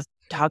love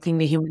talking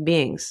to human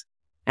beings.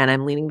 And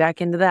I'm leaning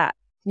back into that.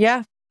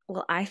 Yeah.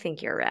 Well, I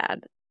think you're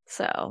rad.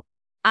 So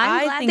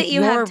I'm glad think that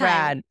you you're have time.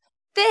 Rad.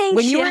 Thank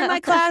when you. you were in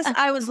my class,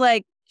 I was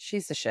like,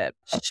 she's the shit.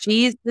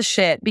 She's the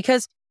shit.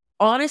 Because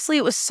honestly,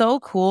 it was so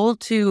cool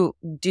to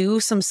do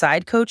some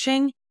side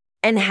coaching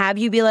and have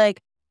you be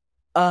like,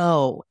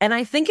 oh. And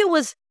I think it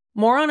was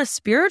more on a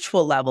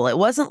spiritual level. It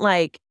wasn't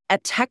like a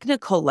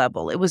technical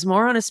level. It was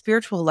more on a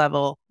spiritual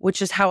level,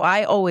 which is how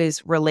I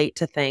always relate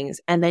to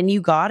things. And then you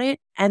got it,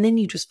 and then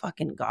you just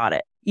fucking got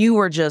it. You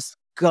were just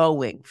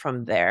going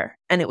from there.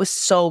 And it was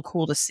so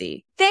cool to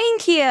see.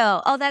 Thank you.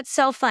 Oh, that's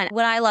so fun.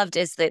 What I loved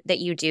is that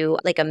you do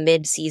like a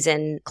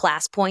mid-season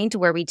class point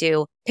where we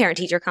do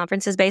parent-teacher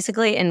conferences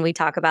basically, and we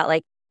talk about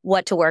like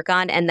what to work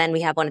on. And then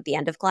we have one at the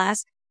end of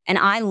class. And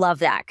I love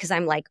that because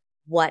I'm like,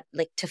 what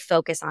like to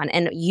focus on.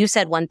 And you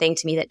said one thing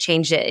to me that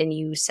changed it. And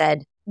you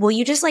said, will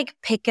you just like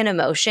pick an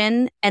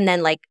emotion and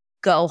then like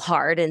go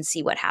hard and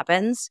see what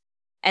happens?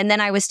 And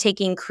then I was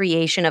taking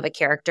creation of a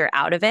character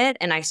out of it.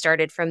 And I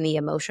started from the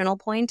emotional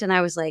point. And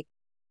I was like,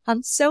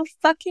 I'm so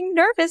fucking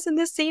nervous in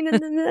this scene. And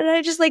then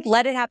I just like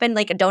let it happen.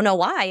 Like, I don't know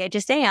why. I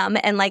just am.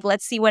 And like,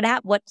 let's see what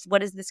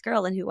is this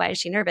girl and why is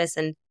she nervous?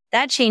 And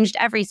that changed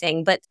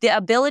everything. But the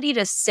ability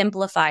to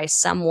simplify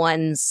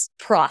someone's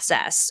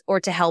process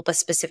or to help a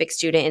specific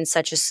student in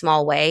such a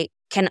small way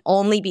can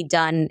only be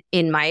done,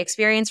 in my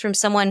experience, from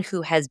someone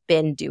who has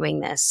been doing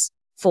this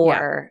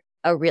for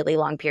a really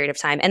long period of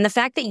time. And the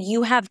fact that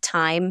you have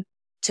time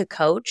to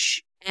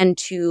coach and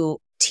to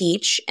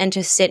teach and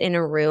to sit in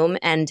a room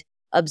and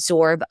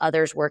absorb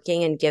others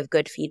working and give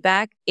good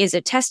feedback is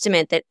a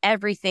testament that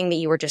everything that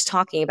you were just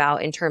talking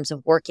about in terms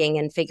of working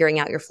and figuring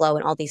out your flow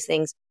and all these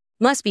things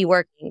must be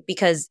working.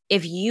 Because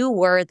if you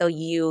were the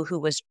you who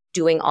was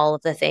doing all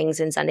of the things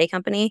in Sunday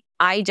Company,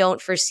 I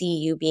don't foresee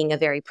you being a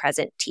very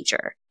present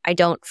teacher. I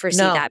don't foresee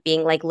that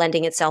being like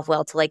lending itself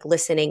well to like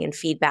listening and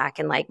feedback.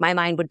 And like my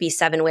mind would be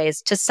 7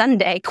 ways to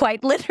Sunday,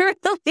 quite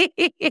literally.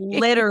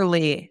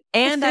 Literally.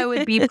 And I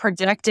would be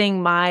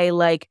projecting my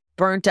like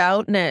burnt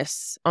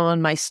outness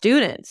on my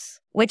students.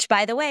 Which,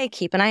 by the way,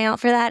 keep an eye out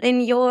for that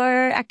in your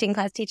acting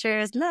class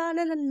teachers. La,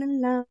 la, la, la,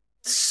 la.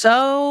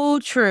 So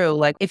true.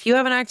 Like if you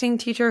have an acting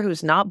teacher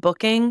who's not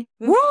booking,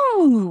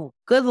 woo,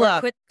 good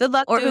luck. Good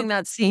luck doing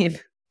that scene.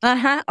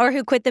 Or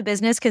who quit the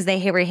business because they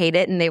hate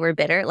it and they were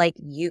bitter. Like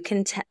you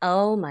can tell.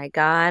 Oh my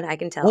God, I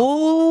can tell.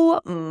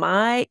 Oh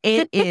my,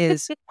 it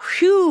is.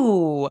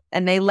 Whew.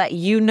 And they let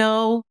you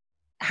know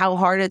how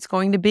hard it's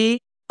going to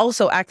be.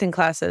 Also, acting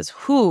classes,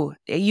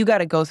 you got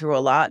to go through a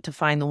lot to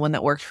find the one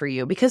that works for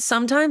you, because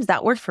sometimes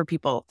that works for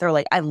people. They're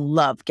like, I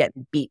love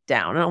getting beat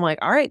down. And I'm like,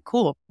 all right,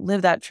 cool.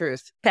 Live that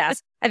truth.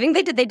 Pass. I think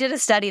they did a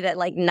study that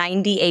like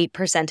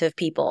 98% of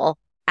people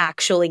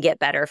actually get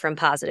better from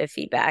positive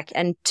feedback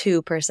and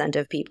 2%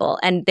 of people.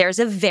 And there's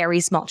a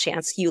very small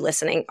chance you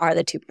listening are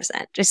the 2%.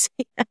 Just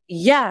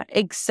yeah,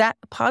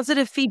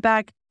 positive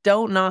feedback.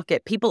 Don't knock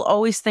it. People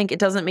always think it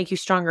doesn't make you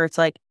stronger. It's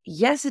like,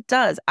 yes, it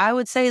does. I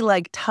would say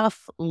like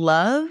tough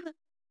love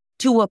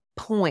to a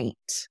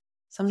point.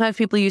 Sometimes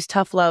people use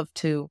tough love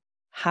to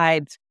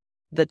hide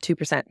the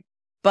 2%.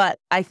 But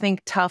I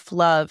think tough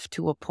love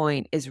to a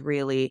point is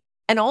really,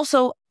 and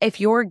also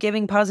if you're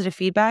giving positive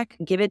feedback,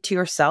 give it to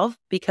yourself,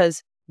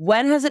 because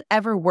when has it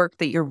ever worked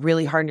that you're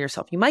really hard on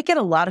yourself? You might get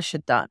a lot of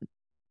shit done,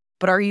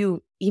 but are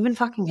you even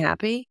fucking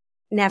happy?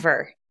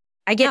 Never.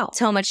 I get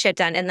so much shit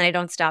done, and then I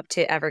don't stop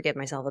to ever give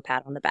myself a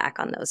pat on the back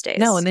on those days.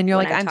 No, and then you're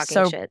like,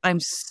 I'm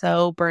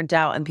so burnt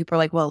out. And people are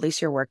like, well, at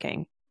least you're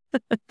working.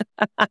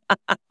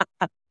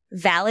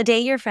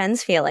 Validate your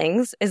friends'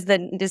 feelings is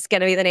going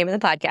to be the name of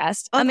the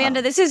podcast.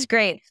 Amanda, this is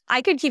great.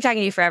 I could keep talking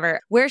to you forever.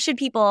 Where should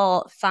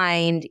people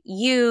find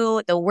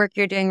you, the work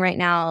you're doing right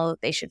now?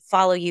 They should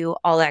follow you,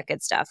 all that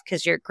good stuff,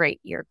 because you're great.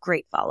 You're a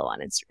great follow on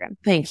Instagram.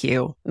 Thank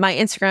you. My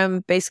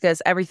Instagram basically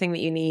has everything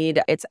that you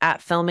need. It's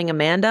at Filming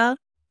Amanda.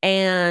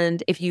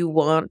 And if you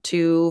want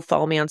to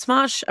follow me on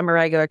SMOSH, I'm a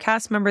regular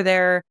cast member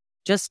there.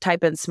 Just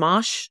type in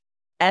SMOSH,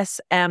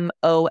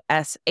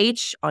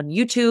 SMOSH on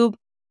YouTube.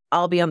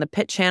 I'll be on the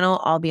Pit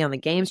channel. I'll be on the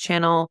Games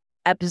channel.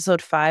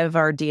 Episode 5 of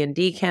our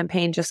D&D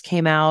campaign just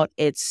came out.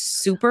 It's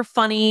super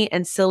funny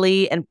and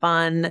silly and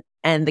fun.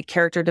 And the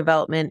character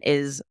development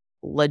is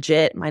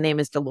legit. My name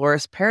is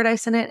Dolores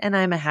Paradise in it, and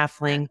I'm a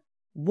halfling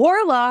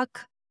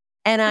warlock.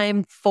 And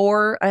I'm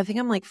I think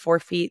I'm like 4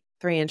 feet,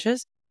 3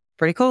 inches.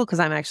 Pretty cool because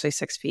I'm actually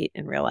 6 feet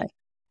in real life.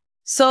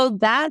 So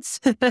that's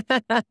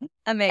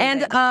amazing.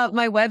 And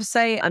my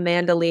website,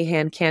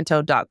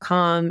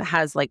 amandalehancanto.com,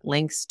 has like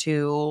links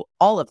to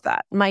all of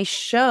that. My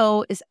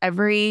show is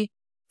every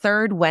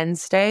third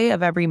Wednesday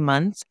of every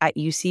month at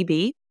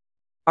UCB.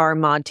 Our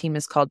mod team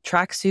is called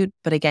Tracksuit,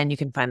 but again, you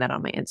can find that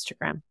on my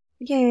Instagram.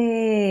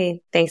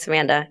 Yay. Thanks,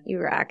 Amanda. You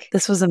rock.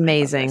 This was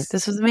amazing.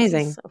 This was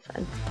amazing. So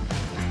fun.